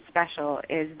different and special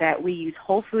is that we use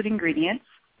whole food ingredients,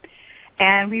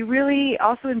 and we really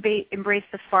also embrace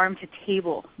the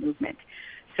farm-to-table movement.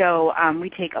 So we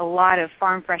take a lot of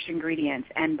farm-fresh ingredients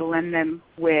and blend them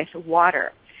with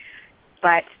water.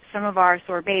 But some of our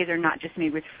sorbets are not just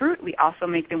made with fruit. We also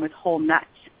make them with whole nuts.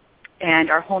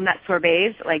 And our whole nut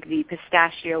sorbets, like the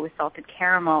pistachio with salted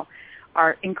caramel,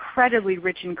 are incredibly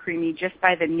rich and creamy just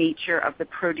by the nature of the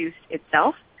produce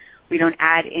itself. We don't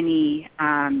add any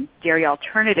dairy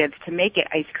alternatives to make it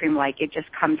ice cream-like. It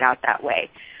just comes out that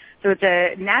way. So it's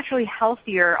a naturally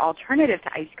healthier alternative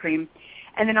to ice cream.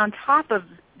 And then on top of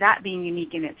that being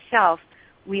unique in itself,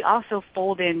 we also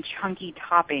fold in chunky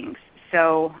toppings.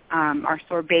 So our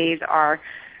sorbets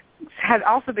have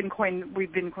also been coined,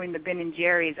 we've been coined the Ben and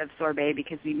Jerry's of sorbet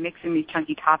because we mix in these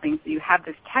chunky toppings. So you have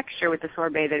this texture with the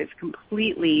sorbet that is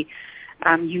completely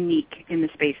unique in the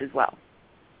space as well.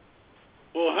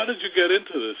 Well, how did you get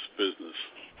into this business?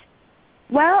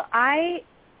 Well, I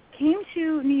came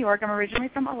to New York. I'm originally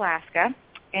from Alaska,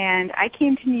 and I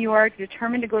came to New York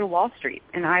determined to go to Wall Street,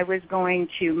 and I was going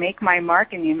to make my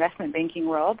mark in the investment banking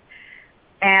world.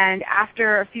 And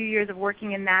after a few years of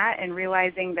working in that and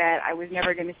realizing that I was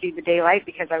never going to see the daylight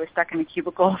because I was stuck in a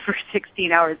cubicle for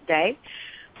 16 hours a day,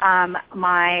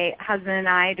 my husband and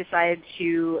I decided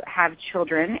to have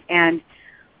children. And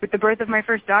with the birth of my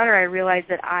first daughter, I realized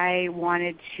that I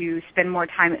wanted to spend more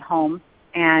time at home.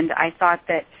 And I thought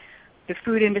that the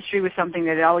food industry was something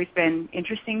that had always been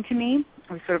interesting to me.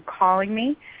 It was sort of calling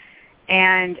me.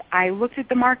 And I looked at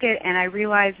the market and I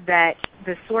realized that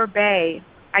the sorbet,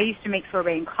 I used to make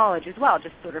sorbet in college as well,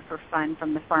 just sort of for fun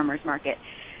from the farmer's market.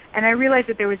 And I realized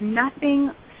that there was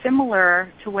nothing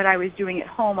similar to what I was doing at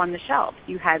home on the shelf.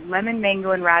 You had lemon,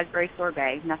 mango, and raspberry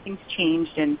sorbet. Nothing's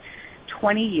changed in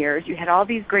 20 years. You had all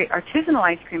these great artisanal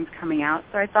ice creams coming out,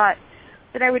 so I thought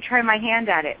that I would try my hand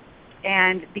at it.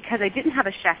 And because I didn't have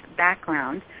a chef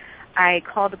background, I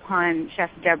called upon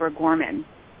Chef Deborah Gourmet.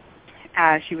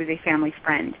 She was a family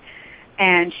friend.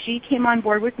 And she came on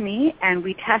board with me, and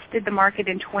we tested the market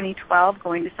in 2012,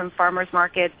 going to some farmers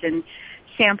markets and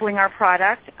sampling our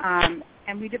product. And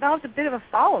we developed a bit of a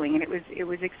following, and it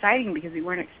was exciting because we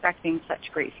weren't expecting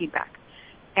such great feedback.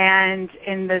 And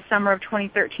in the summer of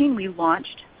 2013, we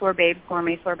launched Sorbabe,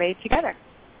 Gourmet Sorbet together.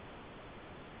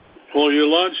 Well, you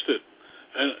launched it,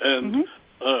 and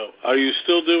are you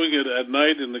still doing it at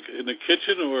night in the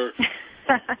kitchen, or?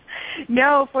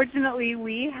 No, fortunately,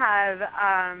 we have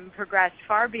progressed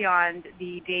far beyond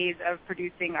the days of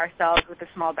producing ourselves with a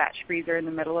small batch freezer in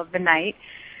the middle of the night.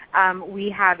 We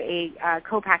have a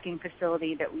co-packing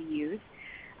facility that we use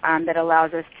that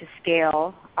allows us to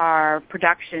scale our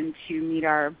production to meet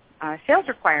our sales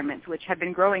requirements, which have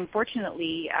been growing,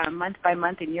 fortunately, month by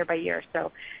month and year by year.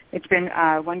 So it's been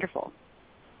wonderful.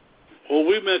 Well,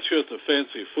 we met you at the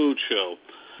Fancy Food Show,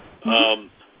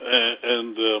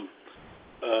 and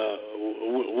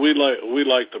we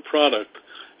like the product.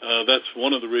 That's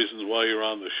one of the reasons why you're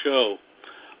on the show.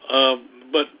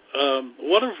 But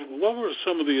what were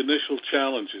some of the initial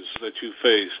challenges that you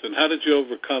faced, and how did you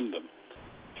overcome them?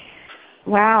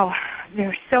 Wow, there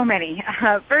were so many.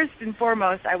 First and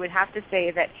foremost, I would have to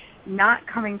say that not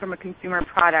coming from a consumer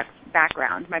products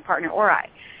background, my partner or I,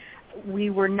 we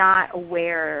were not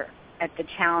aware at the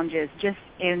challenges just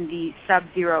in the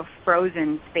sub-zero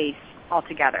frozen space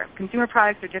altogether. Consumer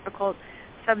products are difficult.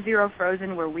 Sub-zero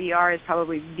frozen, where we are, is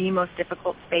probably the most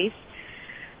difficult space.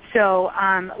 So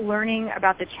learning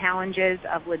about the challenges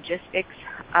of logistics,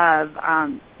 of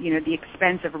the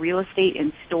expense of real estate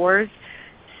in stores,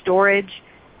 storage,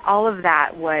 all of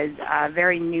that was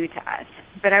very new to us.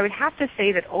 But I would have to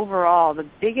say that overall, the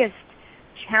biggest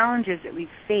challenges that we've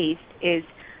faced is,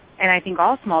 and I think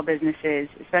all small businesses,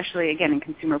 especially, again, in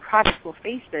consumer products, will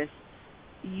face this,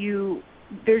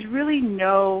 there's really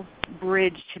no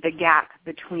bridge to the gap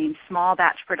between small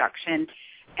batch production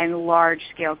and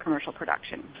large-scale commercial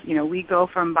production. We go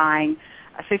from buying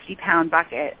a 50-pound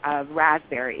bucket of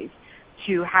raspberries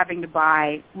to having to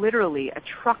buy literally a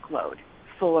truckload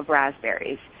full of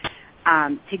raspberries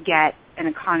to get an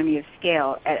economy of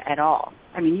scale at all.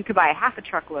 I mean, you could buy a half a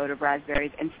truckload of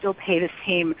raspberries and still pay the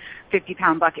same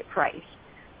 50-pound bucket price.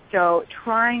 So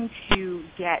trying to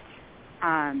get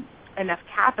enough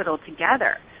capital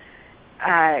together,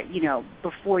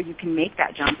 before you can make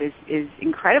that jump is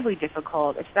incredibly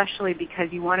difficult, especially because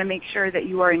you want to make sure that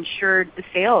you are insured the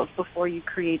sales before you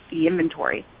create the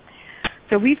inventory.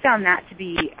 So we found that to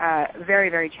be very,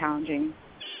 very challenging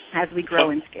as we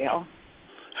grow and scale.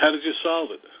 How did you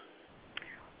solve it?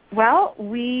 Well,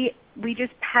 we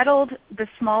just peddled the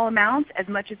small amounts as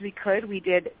much as we could. We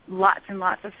did lots and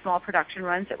lots of small production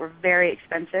runs that were very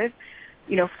expensive.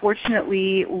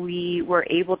 Fortunately, we were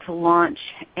able to launch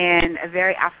in a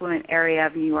very affluent area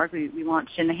of New York. We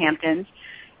launched in the Hamptons,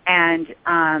 and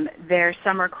their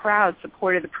summer crowd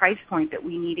supported the price point that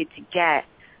we needed to get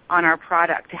on our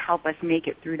product to help us make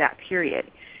it through that period.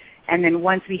 And then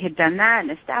once we had done that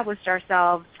and established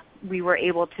ourselves, we were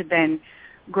able to then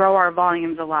grow our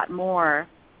volumes a lot more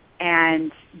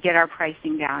and get our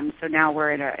pricing down. So now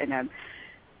we're in an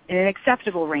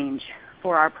acceptable range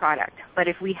for our product. But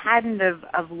if we hadn't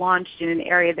have launched in an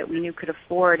area that we knew could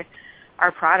afford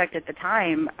our product at the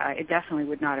time, it definitely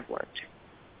would not have worked.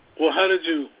 Well,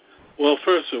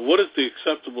 first of all, what is the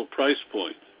acceptable price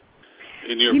point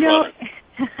in your product?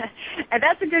 And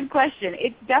that's a good question.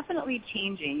 It's definitely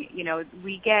changing.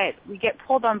 We get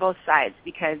pulled on both sides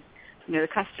because, the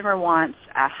customer wants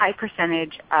a high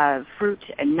percentage of fruit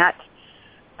and nut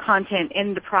content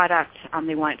in the product.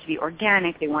 They want it to be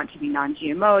organic. They want it to be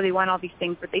non-GMO. They want all these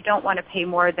things, but they don't want to pay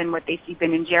more than what they see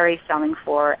Ben & Jerry's selling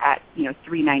for at,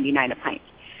 $3.99 a pint.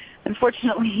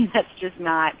 Unfortunately, that's just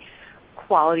not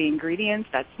quality ingredients.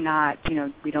 That's not,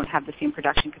 we don't have the same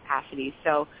production capacity.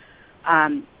 So,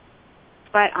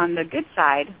 but on the good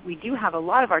side, we do have a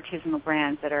lot of artisanal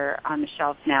brands that are on the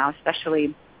shelf now,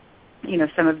 especially,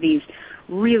 some of these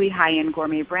really high-end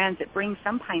gourmet brands that bring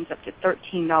some pints up to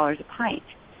 $13 a pint.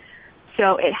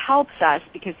 So it helps us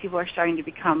because people are starting to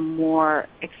become more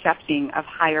accepting of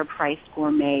higher-priced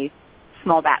gourmet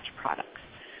small batch products.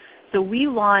 So we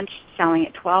launched selling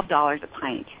at $12 a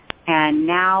pint, and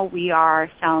now we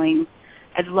are selling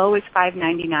as low as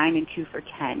 $5.99 and 2 for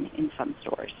 $10 in some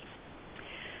stores.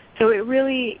 So it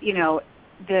really,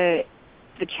 the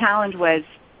challenge was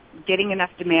getting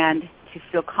enough demand to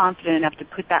feel confident enough to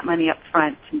put that money up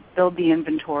front to build the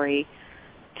inventory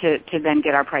to then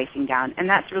get our pricing down. And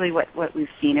that's really what we've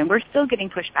seen. And we're still getting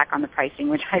pushback on the pricing,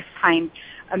 which I find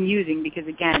amusing because,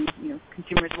 again,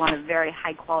 consumers want a very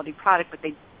high-quality product, but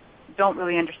they don't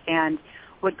really understand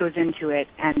what goes into it.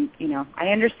 And, I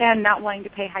understand not wanting to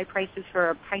pay high prices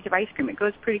for a pint of ice cream. It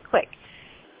goes pretty quick.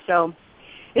 So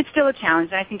it's still a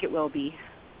challenge, and I think it will be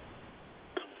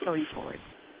going forward.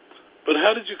 But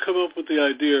how did you come up with the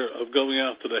idea of going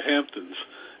out to the Hamptons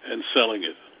and selling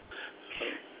it?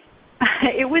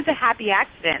 It was a happy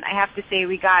accident. I have to say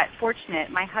we got fortunate.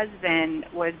 My husband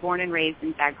was born and raised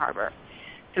in Sag Harbor.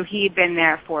 So he had been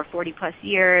there for 40-plus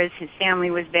years. His family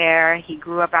was there. He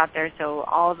grew up out there. So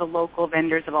all the local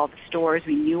vendors of all the stores,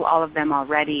 we knew all of them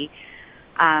already.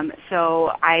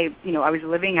 So I was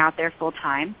living out there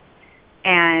full-time.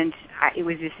 And it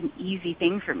was just an easy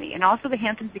thing for me. And also the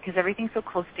Hamptons, because everything's so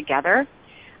close together,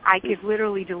 I could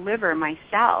literally deliver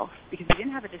myself because we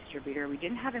didn't have a distributor. We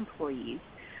didn't have employees.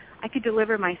 I could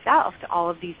deliver myself to all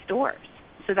of these stores.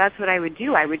 So that's what I would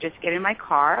do. I would just get in my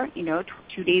car,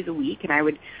 2 days a week, and I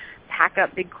would pack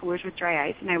up big coolers with dry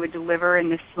ice, and I would deliver in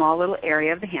this small little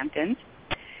area of the Hamptons.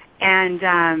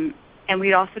 And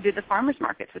we also did the farmers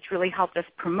markets, which really helped us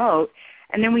promote.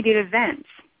 And then we did events.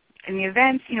 And the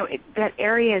events, that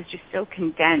area is just so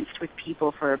condensed with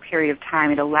people for a period of time.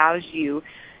 It allows you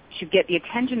to get the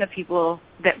attention of people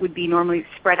that would be normally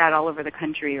spread out all over the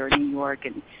country or New York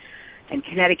and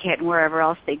Connecticut and wherever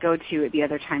else they go to at the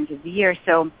other times of the year.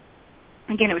 So,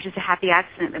 again, it was just a happy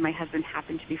accident that my husband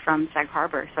happened to be from Sag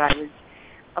Harbor, so I was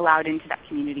allowed into that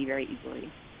community very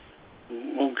easily.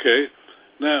 Okay.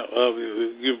 Now,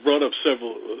 you've brought up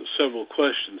several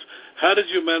questions. How did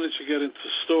you manage to get into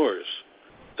stores?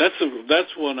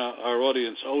 That's one our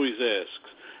audience always asks.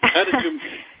 How did you...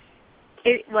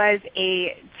 It was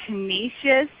a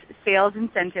tenacious sales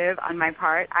incentive on my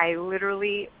part. I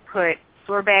literally put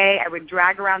sorbet, I would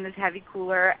drag around this heavy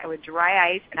cooler, I would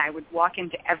dry ice, and I would walk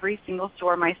into every single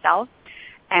store myself,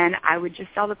 and I would just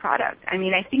sell the product. I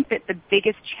mean, I think that the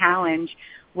biggest challenge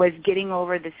was getting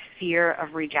over this fear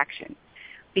of rejection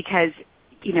because,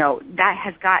 that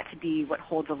has got to be what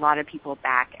holds a lot of people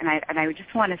back. And I would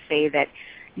just want to say that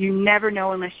you never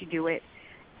know unless you do it.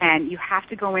 And you have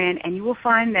to go in, and you will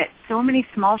find that so many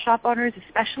small shop owners,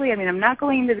 especially, I'm not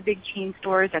going into the big chain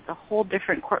stores. That's a whole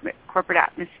different corporate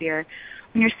atmosphere.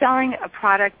 When you're selling a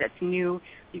product that's new,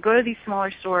 you go to these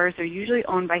smaller stores. They're usually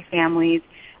owned by families,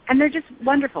 and they're just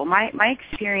wonderful. My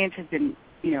experience has been,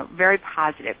 very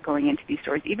positive going into these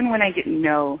stores, even when I didn't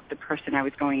know the person I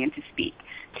was going in to speak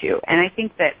to. And I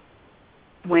think that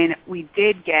when we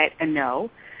did get a no,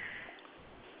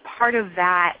 part of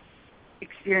that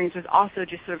experience was also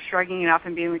just sort of shrugging it off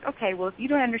and being like, okay, well, if you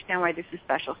don't understand why this is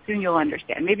special, soon you'll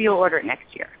understand. Maybe you'll order it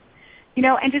next year.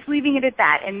 And just leaving it at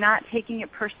that and not taking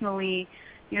it personally.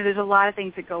 There's a lot of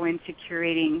things that go into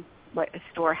curating what a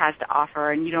store has to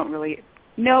offer, and you don't really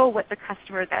know what the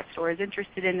customer at that store is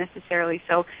interested in necessarily.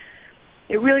 So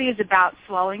it really is about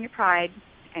swallowing your pride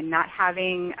and not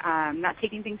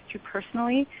taking things too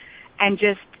personally,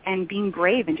 and being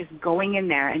brave and just going in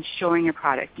there and showing your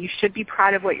product. You should be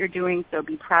proud of what you're doing, so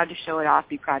be proud to show it off,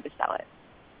 be proud to sell it.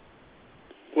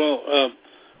 Well,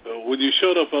 when you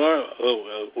showed up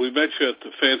at we met you at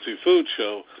the Fancy Food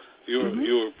Show, you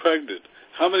were pregnant.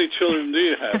 How many children do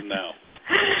you have now?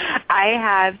 I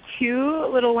have 2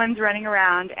 little ones running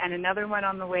around and another one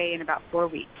on the way in about 4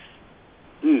 weeks.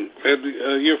 And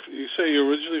you say you're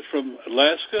originally from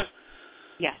Alaska?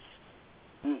 Yes.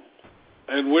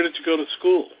 And where did you go to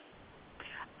school?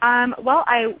 Well,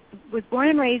 I was born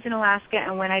and raised in Alaska,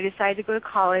 and when I decided to go to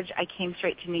college, I came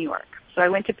straight to New York. So I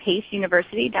went to Pace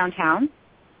University downtown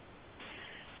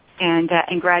and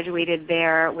graduated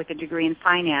there with a degree in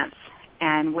finance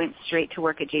and went straight to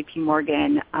work at J.P.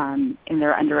 Morgan in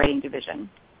their underwriting division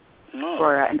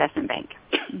for an investment bank.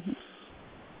 Mm-hmm.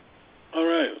 All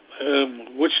right.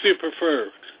 Which do you prefer,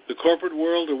 the corporate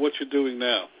world or what you're doing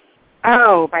now?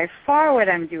 Oh, by far what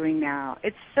I'm doing now.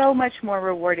 It's so much more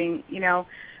rewarding.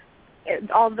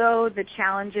 Although the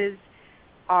challenges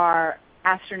are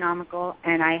astronomical,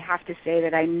 and I have to say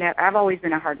that I've always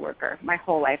been a hard worker my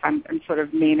whole life. I'm sort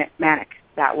of manic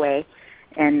that way,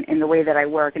 and in the way that I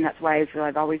work, and that's why I feel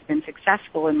I've always been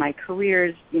successful in my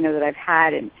careers, that I've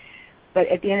had. But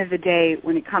at the end of the day,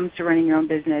 when it comes to running your own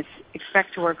business,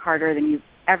 expect to work harder than you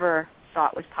ever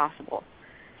thought was possible.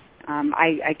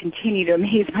 I continue to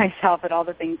amaze myself at all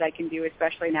the things I can do,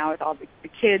 especially now with all the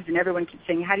kids, and everyone keeps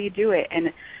saying, how do you do it?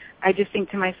 And I just think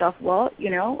to myself, well,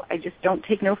 I just don't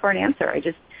take no for an answer.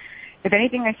 If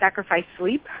anything, I sacrifice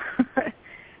sleep.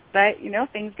 But,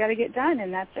 things got to get done,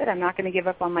 and that's it. I'm not going to give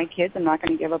up on my kids. I'm not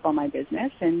going to give up on my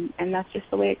business, and that's just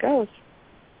the way it goes.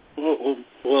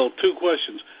 Well, two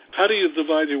questions. How do you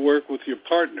divide your work with your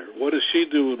partner? What does she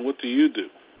do, and what do you do?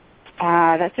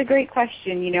 That's a great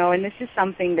question, and this is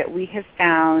something that we have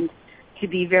found to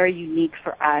be very unique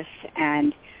for us,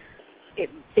 and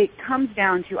it comes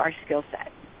down to our skill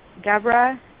set.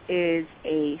 Deborah is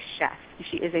a chef.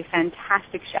 She is a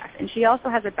fantastic chef, and she also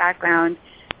has a background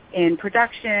in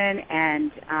production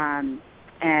and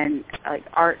like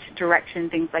art direction,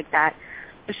 things like that.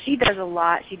 So she does a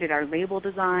lot. She did our label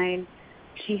design.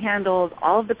 She handles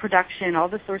all of the production, all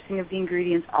the sourcing of the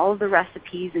ingredients, all of the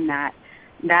recipes in that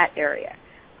area.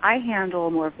 I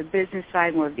handle more of the business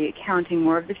side, more of the accounting,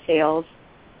 more of the sales,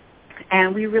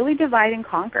 and we really divide and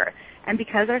conquer. And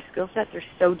because our skill sets are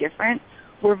so different,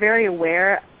 we're very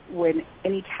aware when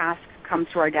any task comes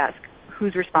to our desk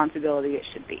whose responsibility it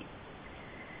should be.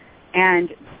 And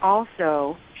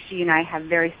also, she and I have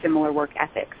very similar work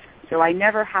ethics. So I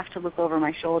never have to look over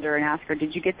my shoulder and ask her,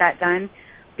 did you get that done?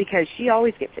 Because she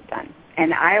always gets it done.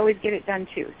 And I always get it done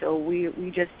too. So we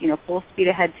just, full speed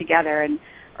ahead together and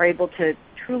are able to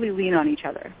truly lean on each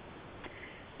other.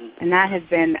 And that has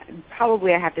been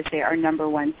probably, I have to say, our number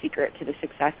one secret to the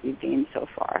success we've gained so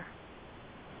far.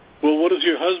 Well, what does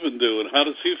your husband do, and how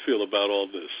does he feel about all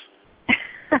this?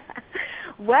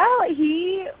 Well,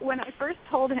 when I first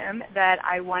told him that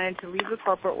I wanted to leave the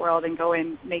corporate world and go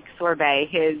and make Sorbabe,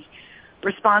 his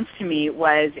response to me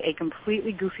was a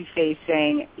completely goofy face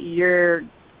saying,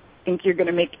 think you're going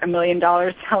to make $1 million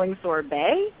selling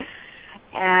Sorbabe?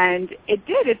 And it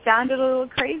did. It sounded a little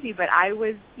crazy, but I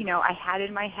was, I had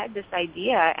in my head this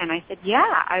idea, and I said,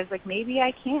 yeah. I was like, maybe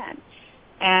I can.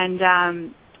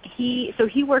 And he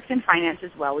works in finance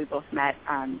as well. We both met,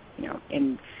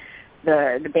 in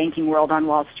the banking world on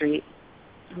Wall Street,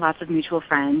 lots of mutual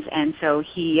friends. And so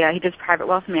he does private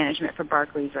wealth management for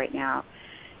Barclays right now.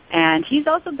 And he's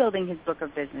also building his book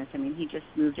of business. I mean, he just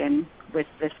moved in with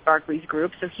this Barclays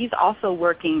group, so he's also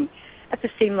working at the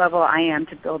same level I am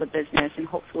to build a business. And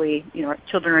hopefully, our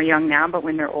children are young now, but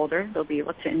when they're older, they'll be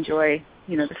able to enjoy,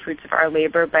 the fruits of our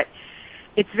labor. But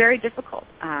it's very difficult.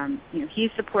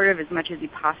 He's supportive as much as he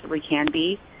possibly can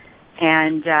be.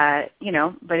 And,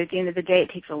 but at the end of the day, it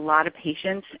takes a lot of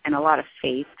patience and a lot of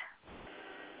faith.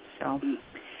 So,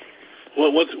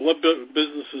 what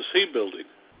business is he building?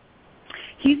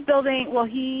 He's building,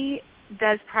 he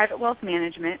does private wealth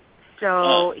management.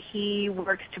 So he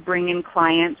works to bring in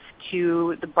clients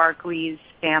to the Barclays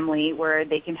family where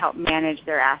they can help manage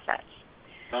their assets.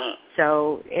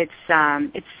 So it's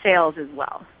sales as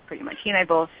well, pretty much. He and I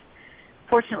both,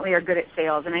 fortunately, are good at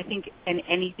sales. And I think in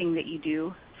anything that you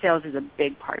do, sales is a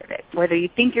big part of it. Whether you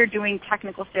think you're doing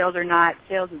technical sales or not,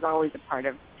 sales is always a part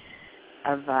of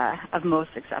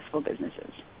most successful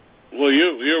businesses. Well,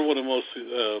 you're one of the most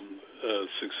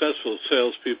successful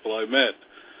salespeople I met.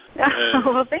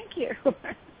 Well, thank you.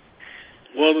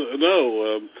 Well,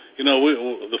 no,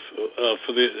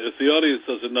 if the audience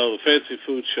doesn't know, the Fancy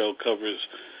Food Show covers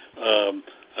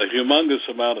a humongous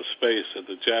amount of space at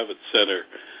the Javits Center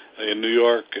in New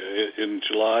York in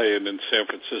July and in San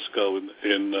Francisco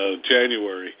in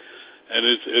January. And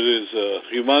it is a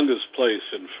humongous place,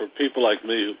 and for people like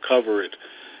me who cover it,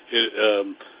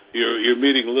 you're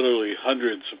meeting literally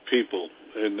hundreds of people,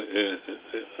 and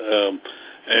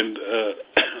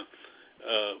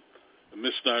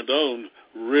Miss Nardone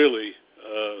really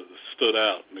stood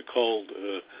out. Nicole,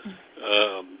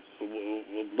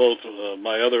 both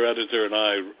my other editor and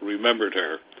I remembered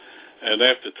her, And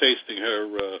after tasting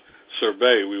her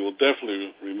sorbet, we will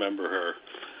definitely remember her.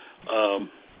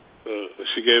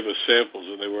 She gave us samples,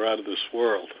 and they were out of this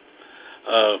world.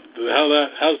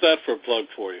 How's that for a plug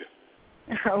for you?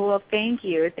 Well, thank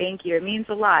you. It means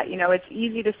a lot. It's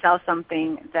easy to sell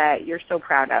something that you're so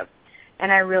proud of,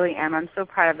 and I really am. I'm so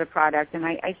proud of the product, and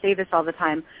I say this all the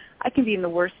time. I can be in the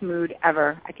worst mood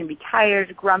ever. I can be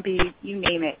tired, grumpy, you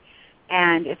name it.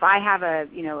 And if I have a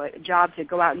job to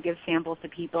go out and give samples to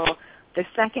people, the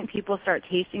second people start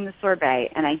tasting the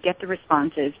sorbet and I get the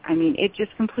responses, it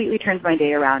just completely turns my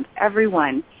day around.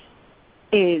 Everyone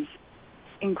is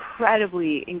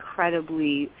incredibly,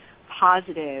 incredibly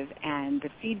positive, and the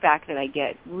feedback that I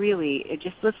get really, it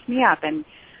just lifts me up. And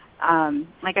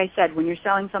like I said, when you're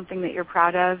selling something that you're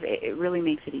proud of, it really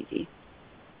makes it easy.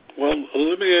 Well,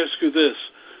 let me ask you this.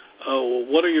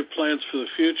 What are your plans for the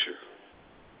future?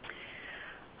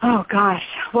 Oh, gosh.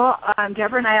 Well,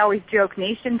 Deborah and I always joke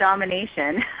nation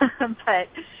domination. But,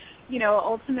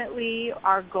 ultimately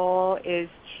our goal is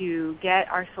to get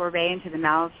our sorbet into the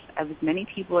mouths of as many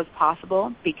people as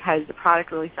possible, because the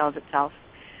product really sells itself.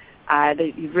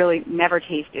 You've really never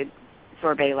tasted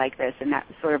sorbet like this, and that's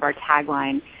sort of our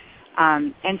tagline.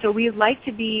 And so we'd like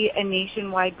to be a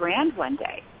nationwide brand one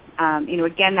day.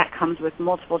 Again, that comes with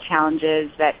multiple challenges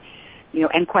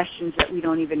and questions that we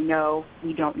don't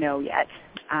know yet,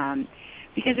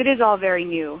 because it is all very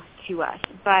new to us.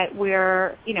 But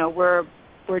we're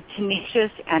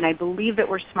tenacious, and I believe that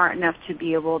we're smart enough to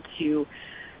be able to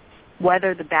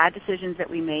weather the bad decisions that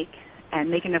we make and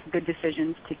make enough good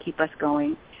decisions to keep us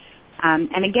going.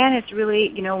 And again, it's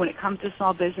really, when it comes to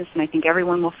small business, and I think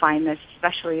everyone will find this,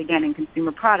 especially, again, in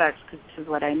consumer products, because this is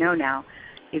what I know now,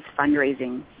 is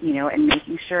fundraising, and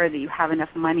making sure that you have enough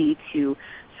money to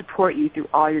support you through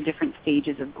all your different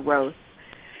stages of growth.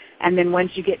 And then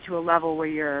once you get to a level where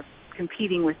you're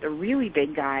competing with the really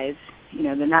big guys,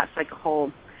 then that's a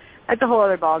whole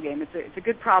other ballgame. It's a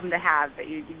good problem to have, but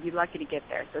you'd be lucky to get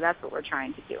there. So that's what we're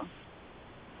trying to do.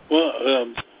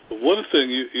 Well, one thing,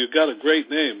 you got a great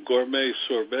name, Gourmet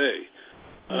Sorbet.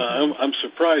 I'm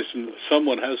surprised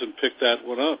someone hasn't picked that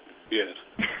one up yet.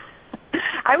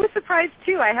 I was surprised,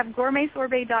 too. I have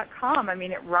gourmetsorbet.com.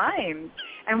 It rhymes.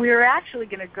 And we were actually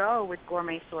going to go with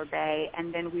Gourmet Sorbet,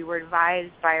 and then we were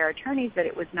advised by our attorneys that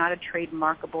it was not a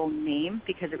trademarkable name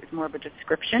because it was more of a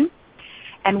description.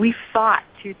 And we fought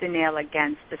tooth and nail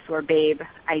against the Sorbabe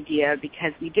idea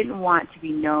because we didn't want to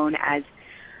be known as,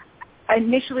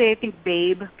 initially I think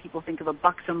babe, people think of a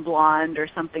buxom blonde or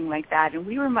something like that, and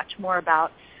we were much more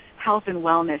about health and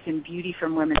wellness and beauty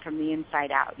from women from the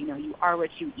inside out. You are what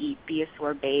you eat, be a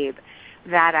Sorbabe,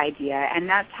 that idea. And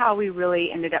that's how we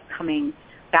really ended up coming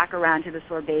back around to the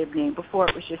Sorbabe name. Before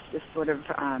it was just this sort of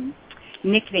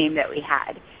nickname that we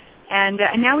had. And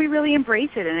now we really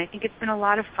embrace it, and I think it's been a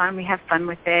lot of fun. We have fun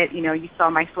with it. You saw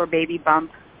my Sorbabe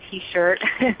Bump T-shirt,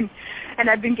 and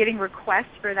I've been getting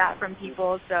requests for that from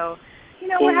people. So,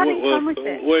 we're having fun with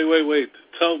it. Wait.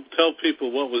 Tell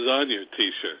people what was on your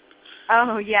T-shirt.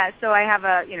 Oh, yeah. So I have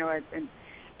an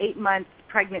 8-month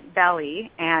pregnant belly,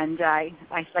 and I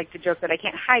like to joke that I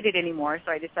can't hide it anymore,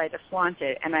 so I decided to flaunt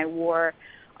it. And I wore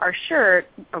our shirt,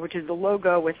 which is the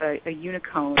logo with a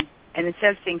unicorn, and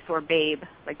instead of saying Sorbabe,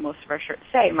 like most of our shirts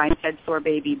say, mine said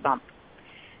Sorbabe Bump.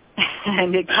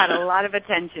 And it got a lot of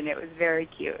attention. It was very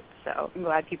cute, so I'm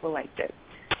glad people liked it.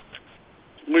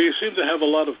 Well, you seem to have a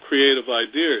lot of creative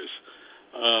ideas.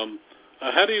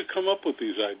 How do you come up with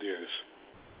these ideas?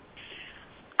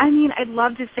 I'd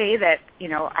love to say that,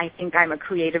 I think I'm a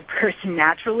creative person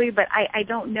naturally, but I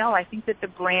don't know. I think that the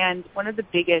brand, one of the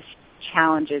biggest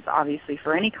challenges, obviously,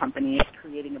 for any company is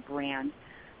creating a brand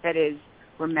that is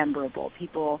rememberable.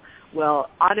 People will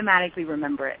automatically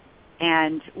remember it.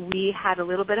 And we had a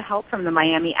little bit of help from the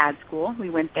Miami Ad School. We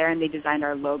went there and they designed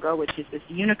our logo, which is this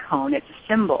unicorn. It's a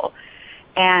symbol.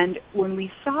 And when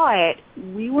we saw it,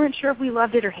 we weren't sure if we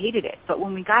loved it or hated it. But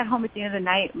when we got home at the end of the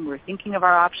night and we were thinking of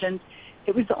our options,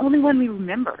 it was the only one we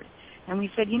remembered. And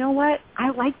we said, you know what? I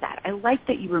like that. I like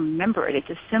that you remember it. It's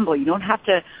a symbol. You don't have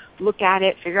to look at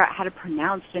it, figure out how to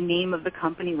pronounce the name of the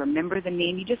company, remember the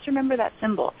name. You just remember that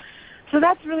symbol. So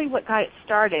that's really what got it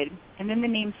started. And then the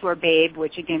name Sorbabe,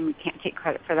 which, again, we can't take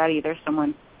credit for that either.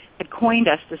 Someone had coined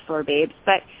us the Sorbabes.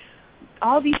 But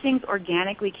all these things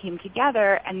organically came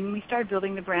together, and then we started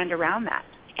building the brand around that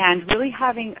and really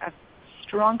having a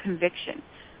strong conviction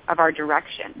of our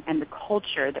direction and the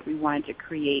culture that we wanted to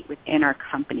create within our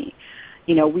company.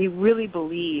 We really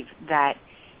believe that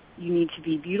you need to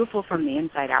be beautiful from the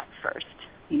inside out first.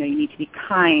 You need to be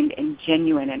kind and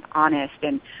genuine and honest,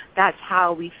 and that's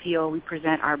how we feel we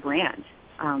present our brand.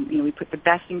 We put the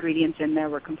best ingredients in there.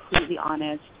 We're completely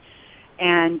honest,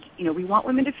 And, we want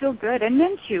women to feel good, and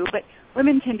men too, but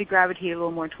women tend to gravitate a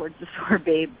little more towards the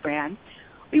Sorbabe brand.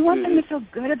 We want them to feel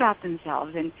good about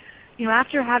themselves. And,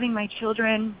 after having my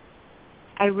children,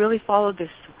 I really followed this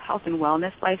health and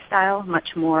wellness lifestyle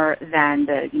much more than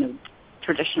the,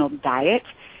 traditional diet.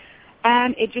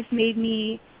 And it just made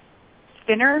me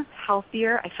thinner,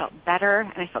 healthier. I felt better,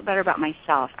 and I felt better about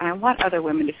myself. And I want other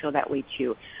women to feel that way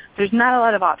too. There's not a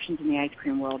lot of options in the ice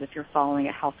cream world if you're following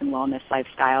a health and wellness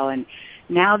lifestyle. And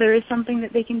now there is something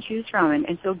that they can choose from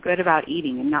and feel good about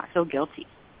eating and not feel guilty.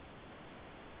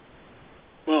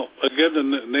 Well, again, the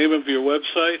name of your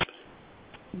website?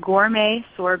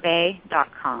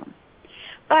 GourmetSorbabe.com.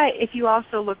 But if you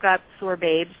also look up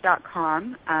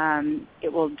sorbabes.com,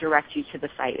 it will direct you to the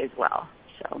site as well.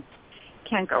 So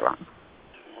can't go wrong.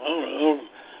 Oh,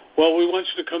 well, we want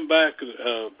you to come back in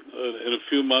a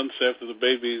few months after the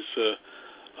babies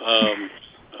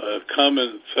come,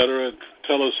 et cetera, and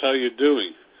tell us how you're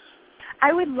doing.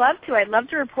 I would love to. I'd love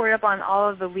to report up on all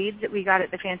of the leads that we got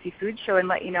at the Fancy Food Show and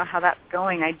let you know how that's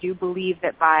going. I do believe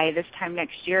that by this time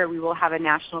next year we will have a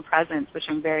national presence, which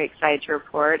I'm very excited to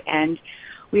report. And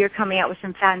we are coming out with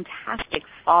some fantastic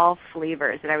fall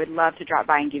flavors that I would love to drop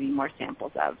by and give you more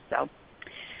samples of. So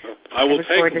I will look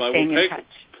take forward them. to I staying will in take touch.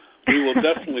 them. We will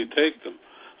definitely take them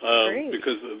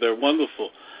because they're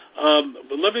wonderful.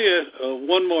 But let me add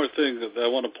one more thing that I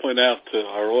want to point out to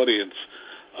our audience.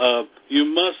 You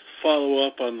must follow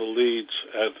up on the leads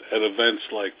at events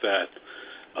like that.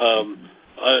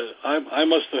 I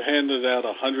must have handed out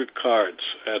 100 cards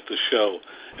at the show,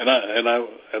 and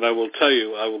I will tell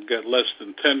you, I will get less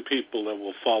than 10 people that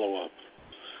will follow up.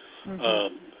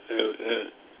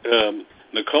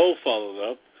 Nicole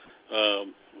followed up.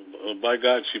 By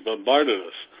God, she bombarded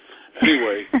us.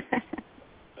 Anyway,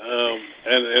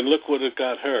 and look what it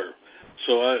got her.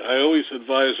 So I always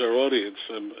advise our audience,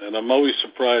 and I'm always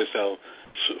surprised how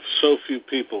so few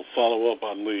people follow up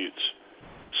on leads.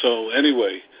 So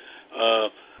anyway,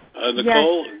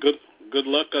 Nicole, yes. good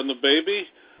luck on the baby,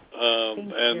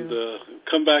 and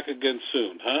come back again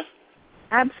soon, huh?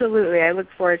 Absolutely. I look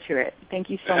forward to it. Thank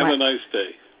you so much. Have a nice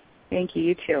day. Thank you.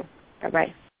 You too.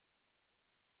 Bye-bye.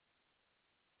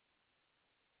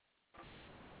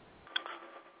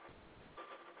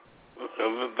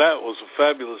 That was a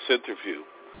fabulous interview.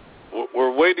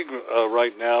 We're waiting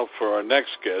right now for our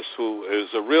next guest, who is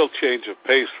a real change of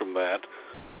pace from that.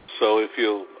 So if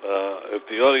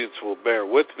the audience will bear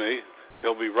with me,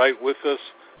 he'll be right with us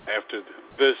after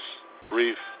this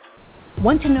brief.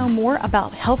 Want to know more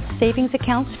about health savings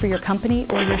accounts for your company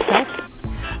or yourself?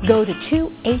 Go to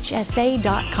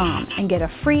 2hsa.com and get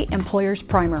a free employer's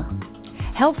primer.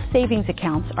 Health savings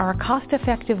accounts are a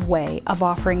cost-effective way of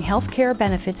offering health care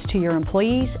benefits to your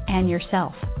employees and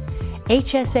yourself.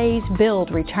 HSAs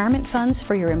build retirement funds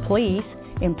for your employees,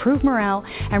 improve morale,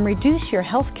 and reduce your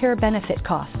health care benefit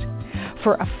cost.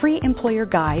 For a free employer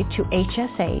guide to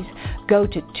HSAs, go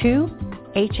to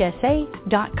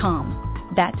 2hsa.com.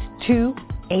 That's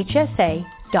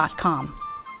 2hsa.com.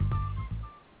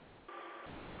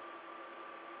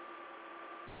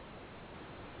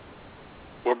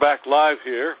 We're back live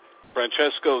here.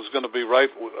 Francesco is going to be right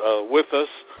with us,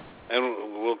 and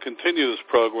we'll continue this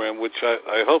program, which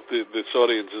I hope this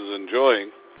audience is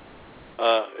enjoying.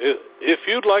 If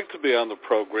you'd like to be on the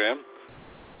program,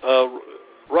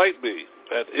 write me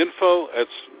at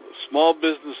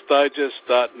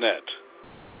info@smallbusinessdigest.net.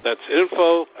 That's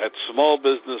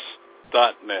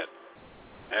info@smallbusiness.net.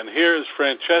 And here's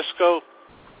Francesco.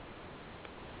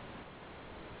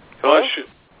 Hello?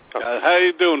 How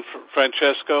you doing,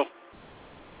 Francesco?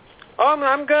 Oh,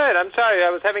 I'm good. I'm sorry. I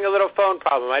was having a little phone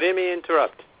problem. I didn't mean to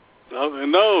interrupt.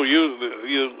 No, you.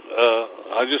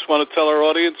 I just want to tell our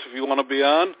audience, if you want to be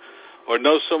on or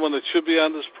know someone that should be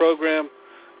on this program,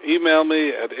 email me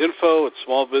at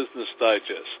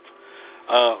info@smallbusinessdigest.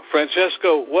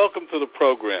 Francesco, welcome to the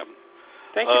program.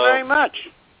 Thank you very much.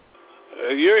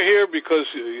 You're here because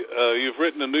you've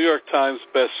written a New York Times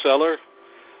bestseller,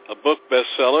 a book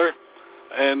bestseller,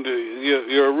 and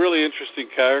you're a really interesting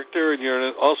character, and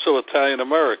you're also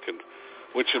Italian-American,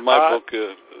 which in my book...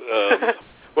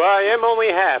 well, I am only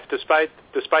half, despite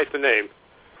the name.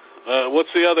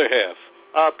 What's the other half?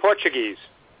 Portuguese.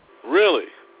 Really?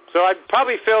 So I'd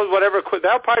probably fill whatever...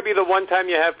 That'll probably be the one time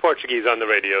you have Portuguese on the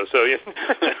radio. So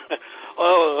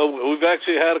we've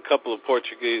actually had a couple of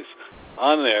Portuguese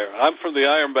on there. I'm from the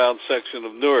Ironbound section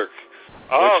of Newark.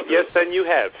 Oh, yes, then you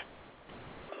have.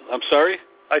 I'm sorry?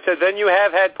 I said, then you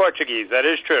have had Portuguese. That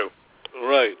is true.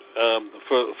 Right.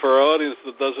 For our audience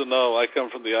that doesn't know, I come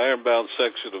from the Ironbound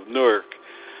section of Newark,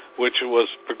 which was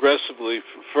progressively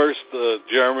first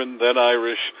German, then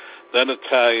Irish, then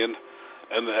Italian,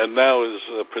 and now is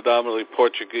predominantly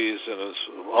Portuguese and is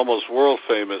almost world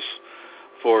famous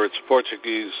for its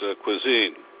Portuguese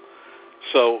cuisine.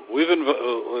 So we've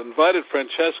invited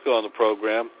Francesco on the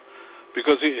program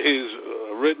because he's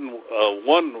written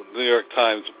one New York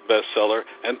Times bestseller,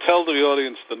 and tell the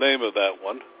audience the name of that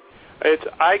one. It's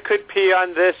I Could Pee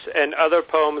on This and Other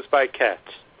Poems by Cats.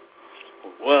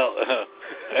 Well,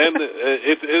 and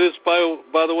it is,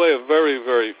 by the way, a very,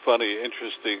 very funny,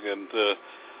 interesting, and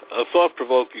a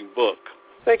thought-provoking book.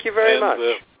 Thank you very much.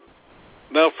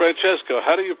 Now, Francesco,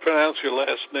 how do you pronounce your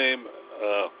last name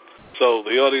so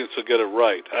the audience will get it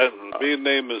right? Being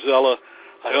named Mazzella,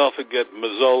 I often get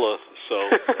Mazzola, so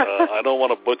I don't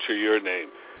want to butcher your name.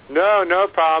 No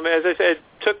problem. As I said, it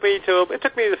took me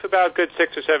about a good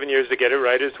 6 or 7 years to get it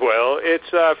right as well. It's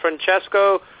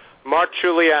Francesco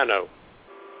Marciuliano.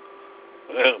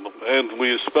 And will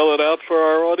you spell it out for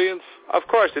our audience? Of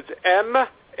course. It's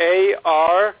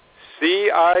Marciuliano.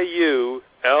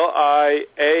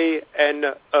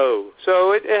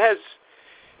 So it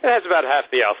has about half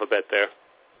the alphabet there.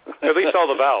 At least all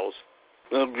the vowels.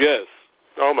 Yes.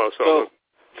 Almost all.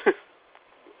 So,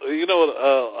 you know,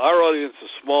 our audience is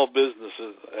small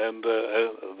businesses, and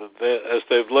as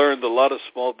they've learned, a lot of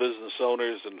small business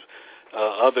owners and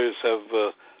others have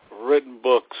written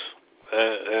books,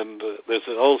 and there's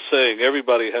an old saying,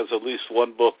 everybody has at least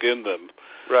one book in them.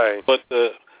 Right. But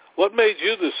what made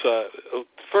you decide?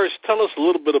 First, tell us a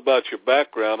little bit about your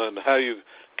background and how you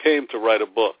came to write a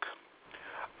book.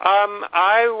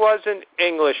 I was an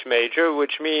English major,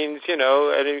 which means,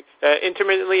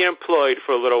 intermittently employed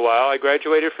for a little while. I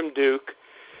graduated from Duke,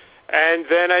 and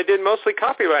then I did mostly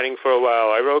copywriting for a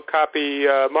while. I wrote copy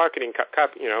marketing,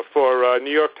 for New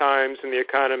York Times and The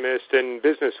Economist and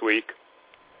Business Week.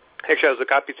 Actually, I was a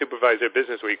copy supervisor at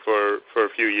Business Week for a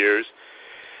few years.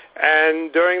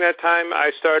 And during that time,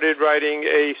 I started writing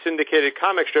a syndicated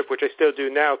comic strip, which I still do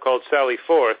now, called Sally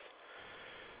Forth.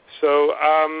 So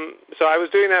I was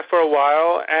doing that for a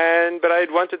while, but I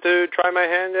wanted to try my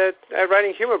hand at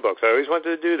writing humor books. I always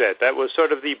wanted to do that. That was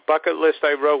sort of the bucket list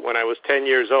I wrote when I was 10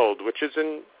 years old, which is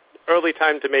an early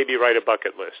time to maybe write a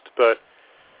bucket list. But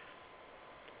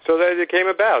so that it came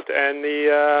about, and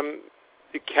the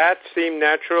cats seemed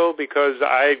natural because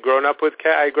I had grown up with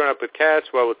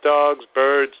cats, well, with dogs,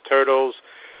 birds, turtles.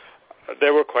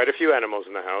 There were quite a few animals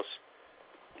in the house.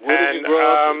 Where did you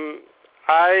grow up?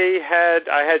 I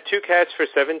had 2 cats for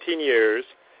 17 years,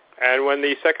 and when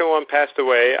the second one passed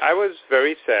away, I was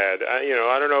very sad. I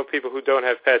don't know if people who don't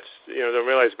have pets, don't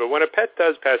realize, but when a pet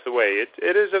does pass away,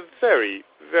 it is a very,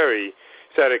 very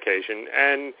sad occasion.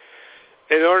 And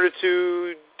in order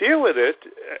to deal with it,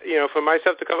 for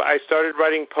myself to come, I started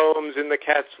writing poems in the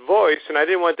cat's voice, and I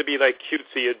didn't want to be like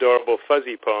cutesy, adorable,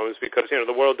 fuzzy poems because,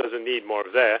 the world doesn't need more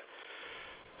of that.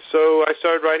 So I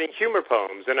started writing humor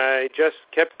poems, and I just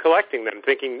kept collecting them,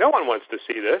 thinking, no one wants to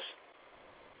see this.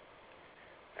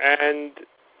 And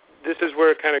this is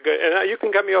where it kind of goes. And you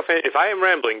can cut me off. If I am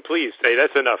rambling, please say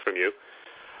that's enough from you.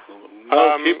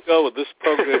 No, keep going. This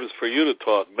program is for you to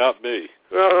talk, not me.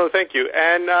 Oh, thank you.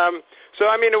 And so,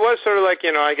 it was sort of like,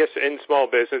 I guess in small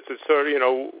business, it's sort of,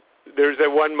 there's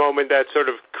that one moment that sort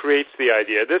of creates the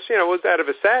idea. This, was out of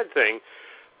a sad thing.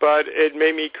 But it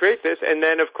made me create this, and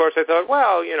then, of course, I thought,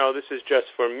 well, this is just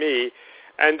for me.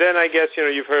 And then I guess,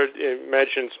 you've heard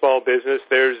mentioned small business.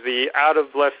 There's the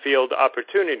out-of-left-field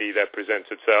opportunity that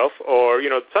presents itself, or,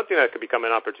 something that could become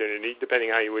an opportunity, depending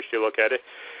how you wish to look at it.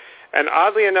 And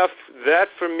oddly enough, that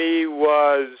for me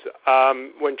was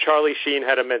when Charlie Sheen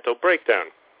had a mental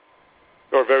breakdown,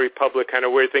 or a very public kind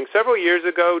of weird thing. Several years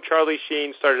ago, Charlie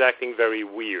Sheen started acting very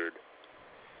weird.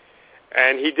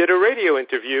 And he did a radio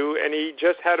interview, and he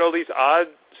just had all these odd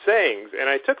sayings. And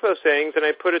I took those sayings, and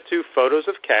I put it to photos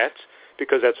of cats,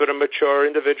 because that's what a mature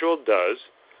individual does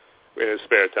in his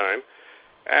spare time.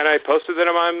 And I posted them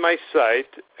on my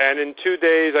site, and in 2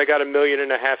 days, I got 1.5 million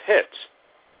hits.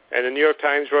 And the New York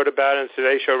Times wrote about it, and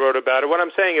Today Show wrote about it. What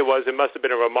I'm saying it must have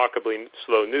been a remarkably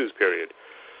slow news period.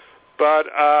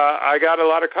 But I got a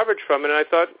lot of coverage from it, and I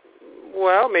thought,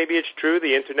 well, maybe it's true.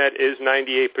 The Internet is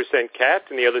 98% cat,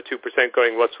 and the other 2%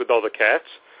 going, what's with all the cats?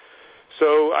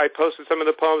 So I posted some of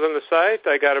the poems on the site.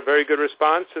 I got a very good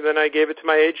response, and then I gave it to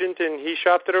my agent, and he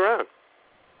shopped it around.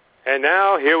 And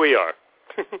now, here we are.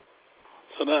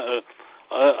 So now,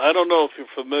 I don't know if you're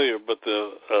familiar, but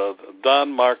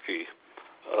Don Markey,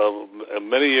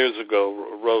 many years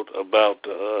ago, wrote about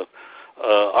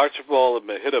Archibald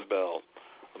and Mehitabel.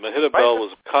 Mehitabel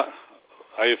was...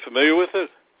 Are you familiar with it?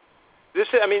 These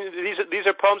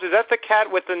are poems. Is that the cat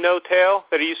with the no tail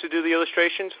that he used to do the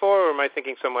illustrations for, or am I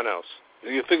thinking someone else?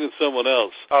 You're thinking of someone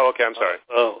else. Oh, okay, I'm sorry.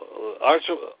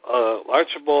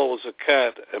 Archibald was a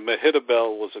cat, and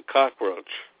Mehitabel was a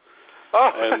cockroach.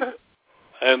 Oh.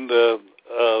 And the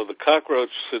cockroach,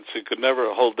 since he could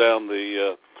never hold down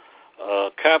the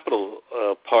capital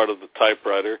part of the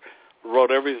typewriter,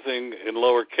 wrote everything in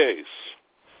lowercase.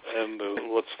 And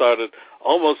what started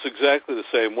almost exactly the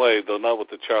same way, though not with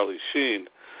the Charlie Sheen,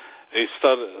 he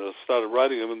started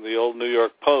writing them in the old New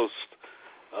York Post,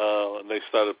 and they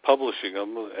started publishing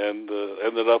them, and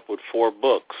ended up with 4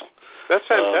 books. That's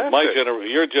fantastic.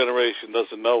 Your generation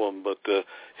doesn't know him, but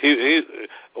he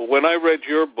when I read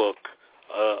your book,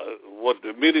 what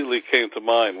immediately came to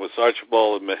mind was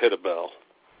Archibald and Mehitabel.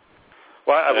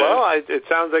 Well, it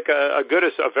sounds like a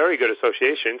very good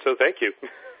association. So thank you.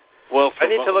 Well, for I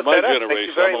need to look my that up. generation, Thank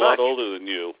you very I'm a much. lot older than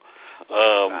you.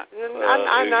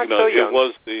 I'm not so young. It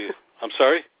was I'm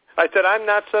sorry? I said I'm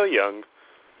not so young.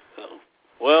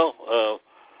 Well,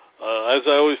 as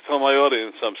I always tell my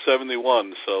audience, I'm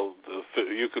 71, so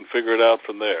you can figure it out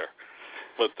from there.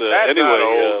 But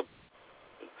anyway,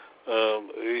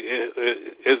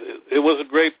 it was a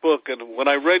great book, and when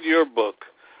I read your book,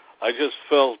 I just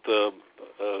felt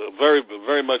very,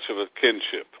 very much of a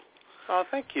kinship. Oh,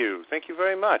 thank you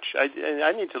very much.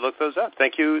 I need to look those up.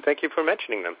 Thank you for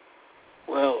mentioning them.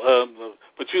 Well,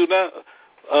 but you now,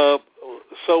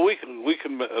 so we can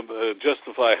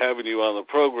justify having you on the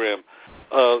program.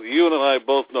 You and I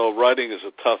both know writing is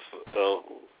a tough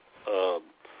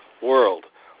world.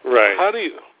 Right.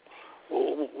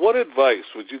 What advice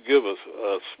would you give a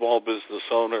small business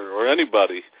owner or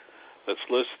anybody that's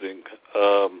listening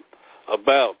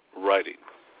about writing?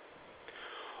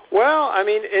 Well, I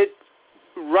mean,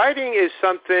 writing is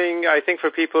something I think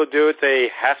for people who do it, they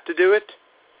have to do it.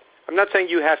 I'm not saying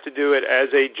you have to do it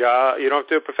as a job. You don't have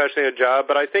to do it professionally as a job,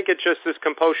 but I think it's just this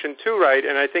compulsion to write,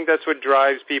 and I think that's what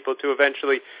drives people to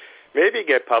eventually maybe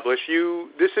get published.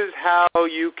 This is how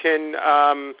you can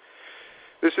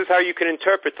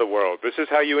interpret the world. This is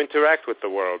how you interact with the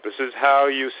world. This is how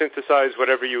you synthesize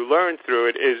whatever you learn through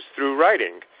it is through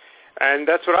writing. And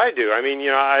that's what I do. I mean,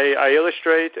 I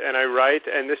illustrate and I write,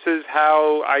 and this is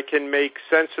how I can make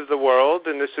sense of the world,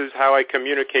 and this is how I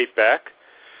communicate back.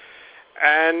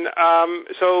 And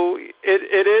so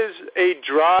it is a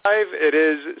drive. It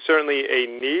is certainly a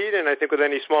need, and I think with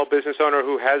any small business owner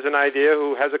who has an idea,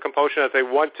 who has a compulsion that they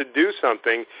want to do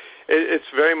something, it's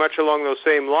very much along those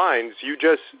same lines. You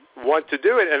just want to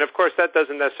do it, and of course that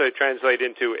doesn't necessarily translate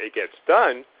into it gets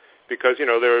done, because,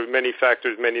 there are many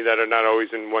factors, many that are not always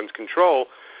in one's control.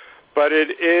 But it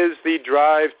is the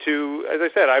drive to, as I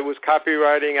said, I was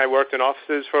copywriting. I worked in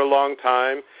offices for a long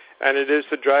time. And it is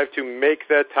the drive to make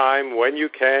that time when you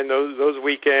can, those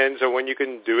weekends, or when you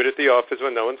can do it at the office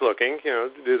when no one's looking, to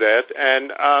do that.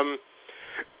 And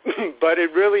but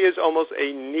it really is almost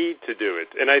a need to do it.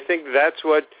 And I think that's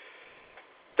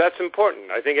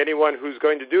important. I think anyone who's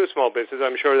going to do a small business,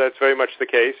 I'm sure that's very much the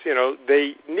case.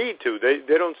 They need to. They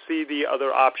don't see the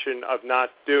other option of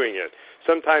not doing it.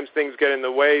 Sometimes things get in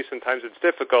the way. Sometimes it's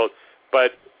difficult.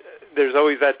 But there's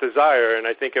always that desire, and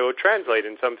I think it will translate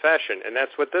in some fashion, and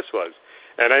that's what this was.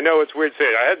 And I know it's weird to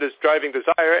say I had this driving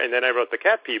desire, and then I wrote the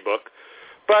Cat Pee book,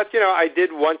 but, I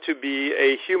did want to be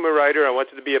a humor writer. I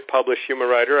wanted to be a published humor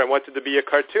writer. I wanted to be a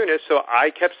cartoonist, so I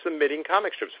kept submitting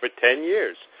comic strips for 10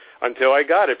 years until I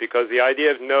got it, because the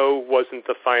idea of no wasn't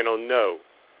the final no.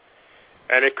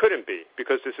 And it couldn't be,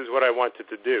 because this is what I wanted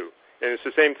to do. And it's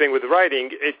the same thing with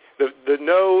writing. The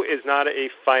no is not a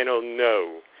final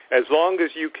no. As long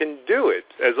as you can do it,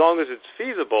 as long as it's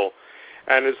feasible,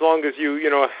 and as long as you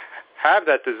have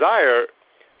that desire,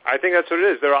 I think that's what it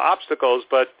is. There are obstacles,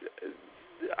 but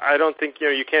I don't think,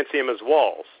 you can't see them as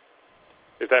walls,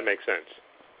 if that makes sense.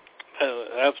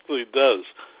 It absolutely does.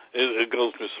 It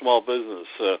goes for small business.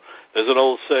 There's an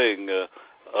old saying,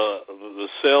 the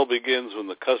sale begins when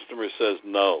the customer says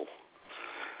no.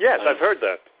 Yes, I've heard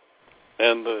that.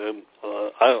 And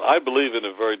I believe in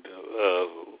it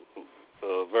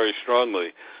very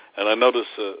strongly. And I notice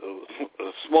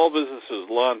small businesses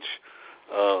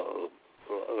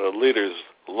leaders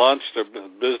launch their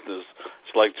business.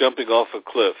 It's like jumping off a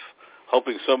cliff,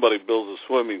 hoping somebody builds a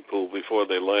swimming pool before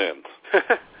they land.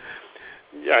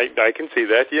 Yeah, I can see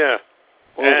that, yeah.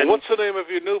 Well, and what's the name of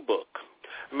your new book?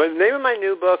 The name of my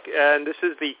new book, and this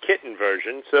is the kitten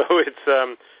version, so it's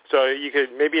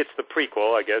maybe it's the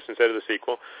prequel, I guess, instead of the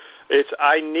sequel. It's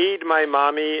I Need My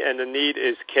Mommy, and the need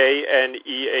is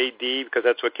K-N-E-A-D, because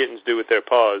that's what kittens do with their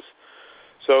paws.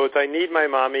 So it's I Need My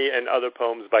Mommy and Other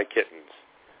Poems by Kittens.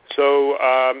 So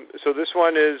this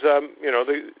one is,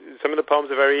 some of the poems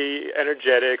are very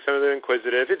energetic, some of them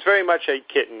inquisitive. It's very much a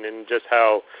kitten and just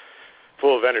how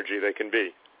full of energy they can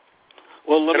be.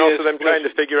 Well, and also them trying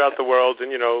to figure out the world,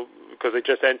 and because they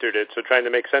just entered it, so trying to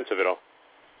make sense of it all.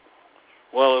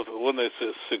 Well, when they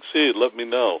succeed, let me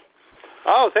know.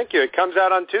 Oh, thank you. It comes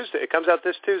out on Tuesday. It comes out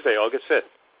this Tuesday, August 5th.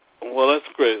 Well, that's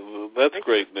great. That's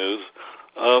great news.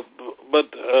 But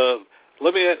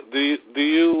let me ask, did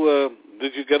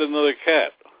you get another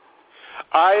cat?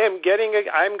 I'm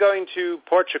going to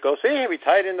Portugal. See, we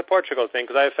tied in the Portugal thing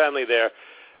because I have family there.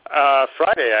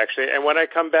 Friday, actually. And when I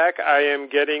come back, I am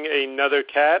getting another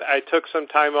cat. I took some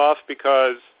time off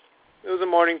because it was a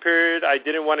mourning period. I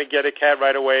didn't want to get a cat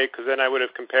right away because then I would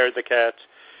have compared the cats.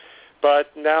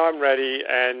 But now I'm ready,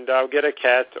 and I'll get a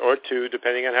cat or two,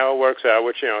 depending on how it works out,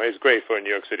 which, is great for a New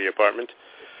York City apartment.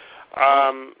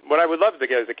 What I would love to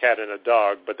get is a cat and a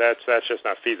dog, but that's just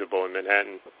not feasible in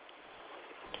Manhattan.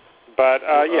 But,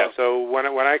 so when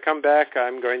I come back,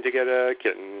 I'm going to get a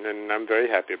kitten, and I'm very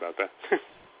happy about that.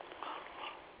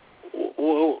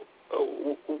 Well,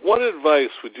 what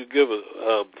advice would you give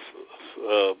a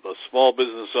small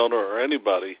business owner or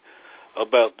anybody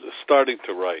about starting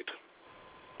to write?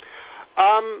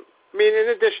 In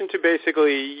addition to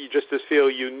basically you just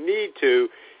feel you need to,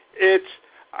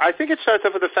 I think it starts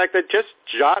off with the fact that just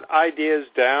jot ideas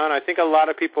down. I think a lot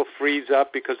of people freeze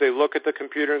up because they look at the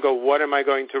computer and go, what am I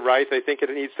going to write? They think it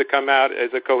needs to come out as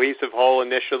a cohesive whole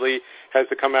initially, has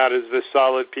to come out as this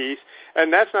solid piece.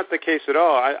 And that's not the case at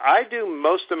all. I do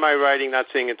most of my writing not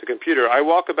seeing at the computer. I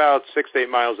walk about 6 to 8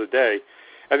 miles a day,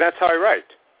 and that's how I write.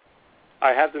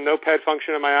 I have the notepad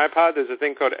function on my iPod. There's a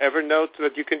thing called Evernote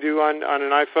that you can do on an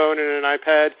iPhone and an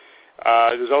iPad.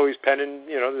 There's always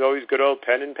there's always good old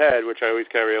pen and pad, which I always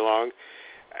carry along.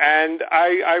 And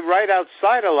I write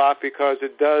outside a lot because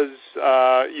it does,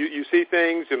 you see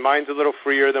things, your mind's a little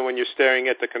freer than when you're staring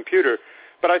at the computer.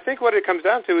 But I think what it comes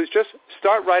down to is just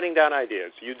start writing down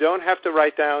ideas. You don't have to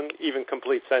write down even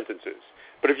complete sentences.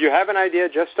 But if you have an idea,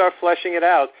 just start fleshing it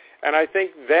out. And I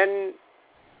think then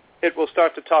it will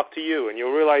start to talk to you, and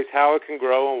you'll realize how it can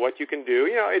grow and what you can do.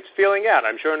 It's feeling out.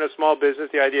 I'm sure in a small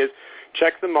business, the idea is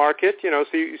check the market, see,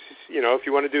 if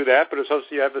you want to do that. But it's also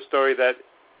you have a story that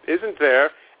isn't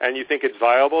there, and you think it's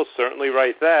viable, certainly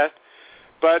write that.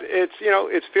 But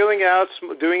it's feeling out,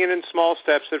 doing it in small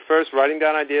steps at first, writing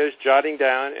down ideas, jotting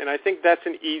down, and I think that's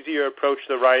an easier approach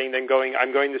to writing than going,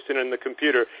 I'm going to sit on the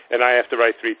computer and I have to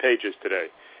write 3 pages today.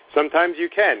 Sometimes you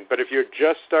can, but if you're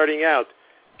just starting out,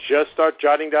 just start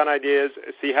jotting down ideas,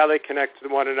 see how they connect to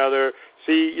one another,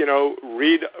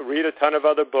 read a ton of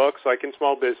other books, like in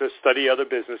small business, study other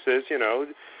businesses,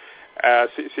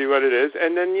 see what it is.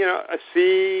 And then,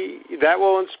 see, that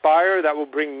will inspire, that will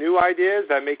bring new ideas,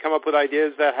 that may come up with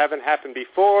ideas that haven't happened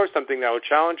before, something that will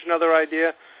challenge another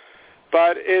idea.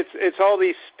 But it's all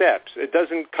these steps. It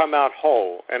doesn't come out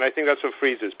whole, and I think that's what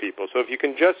freezes people. So if you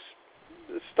can just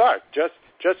start, just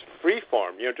free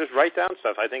form, just write down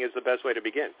stuff, I think is the best way to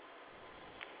begin.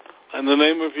 And the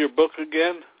name of your book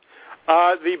again?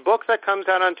 The book that comes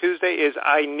out on Tuesday is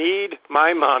I Need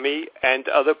My Mommy and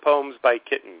Other Poems by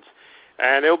Kittens.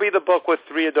 And it'll be the book with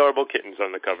 3 adorable kittens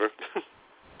on the cover.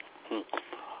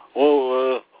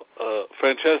 Well,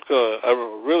 Francesco,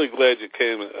 I'm really glad you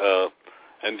came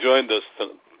and joined us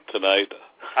tonight.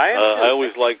 I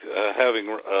always like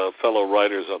having fellow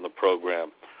writers on the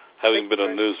program, having been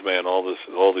a newsman all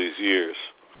these years.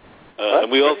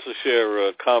 And we also share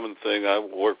a common thing. I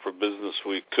worked for Business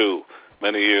Week, too,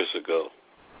 many years ago.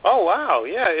 Oh, wow.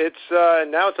 Yeah, it's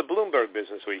now it's a Bloomberg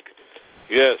Business Week.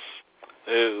 Yes.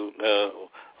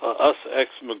 Us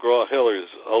ex-McGraw-Hillers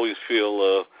always feel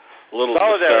a little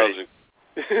Solidarity.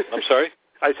 nostalgic. I'm sorry?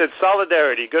 I said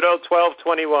solidarity. Good old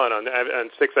 1221 on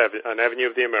 6th on Avenue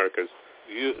of the Americas.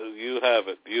 You have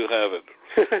it. You have it.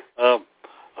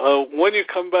 When you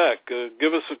come back,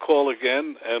 give us a call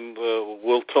again, and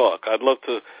we'll talk. I'd love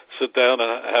to sit down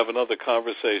and have another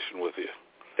conversation with you.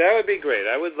 That would be great.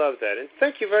 I would love that. And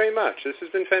thank you very much. This has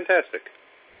been fantastic.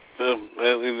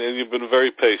 And you've been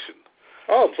very patient.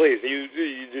 Oh, please. You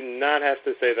do not have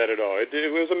to say that at all.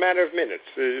 It was a matter of minutes.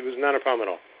 It was not a problem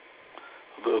at all.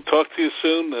 Talk to you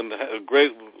soon, and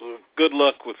good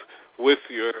luck with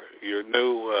your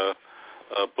new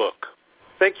book.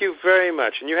 Thank you very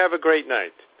much, and you have a great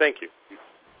night. Thank you.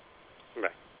 Bye.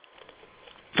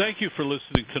 Thank you for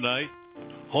listening tonight.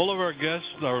 All of our guests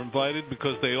are invited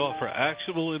because they offer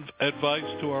actionable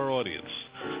advice to our audience.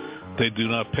 They do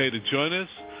not pay to join us,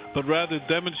 but rather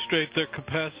demonstrate their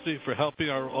capacity for helping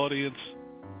our audience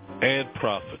add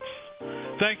profits.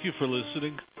 Thank you for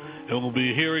listening, and we'll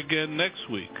be here again next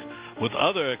week with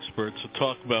other experts to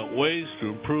talk about ways to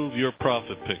improve your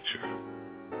profit picture.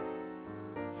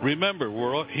 Remember,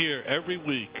 we're here every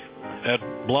week at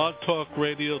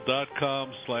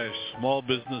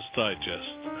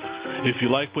blogtalkradio.com/smallbusinessdigest. If you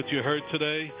like what you heard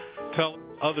today, tell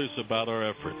others about our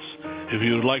efforts. If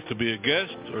you would like to be a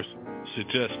guest or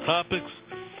suggest topics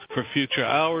for future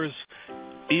hours,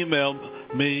 email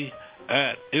me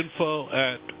at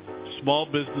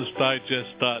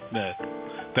info@smallbusinessdigest.net.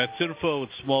 That's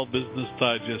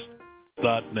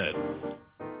info@smallbusinessdigest.net.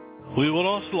 We would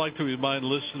also like to remind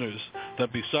listeners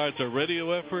that besides our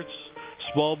radio efforts,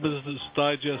 Small Business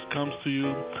Digest comes to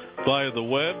you via the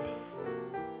web,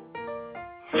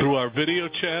 through our video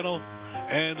channel,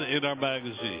 and in our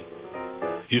magazine.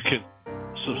 You can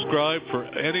subscribe for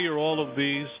any or all of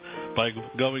these by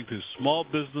going to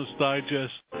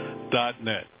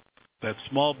smallbusinessdigest.net. That's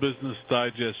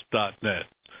smallbusinessdigest.net.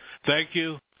 Thank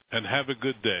you, and have a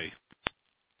good day.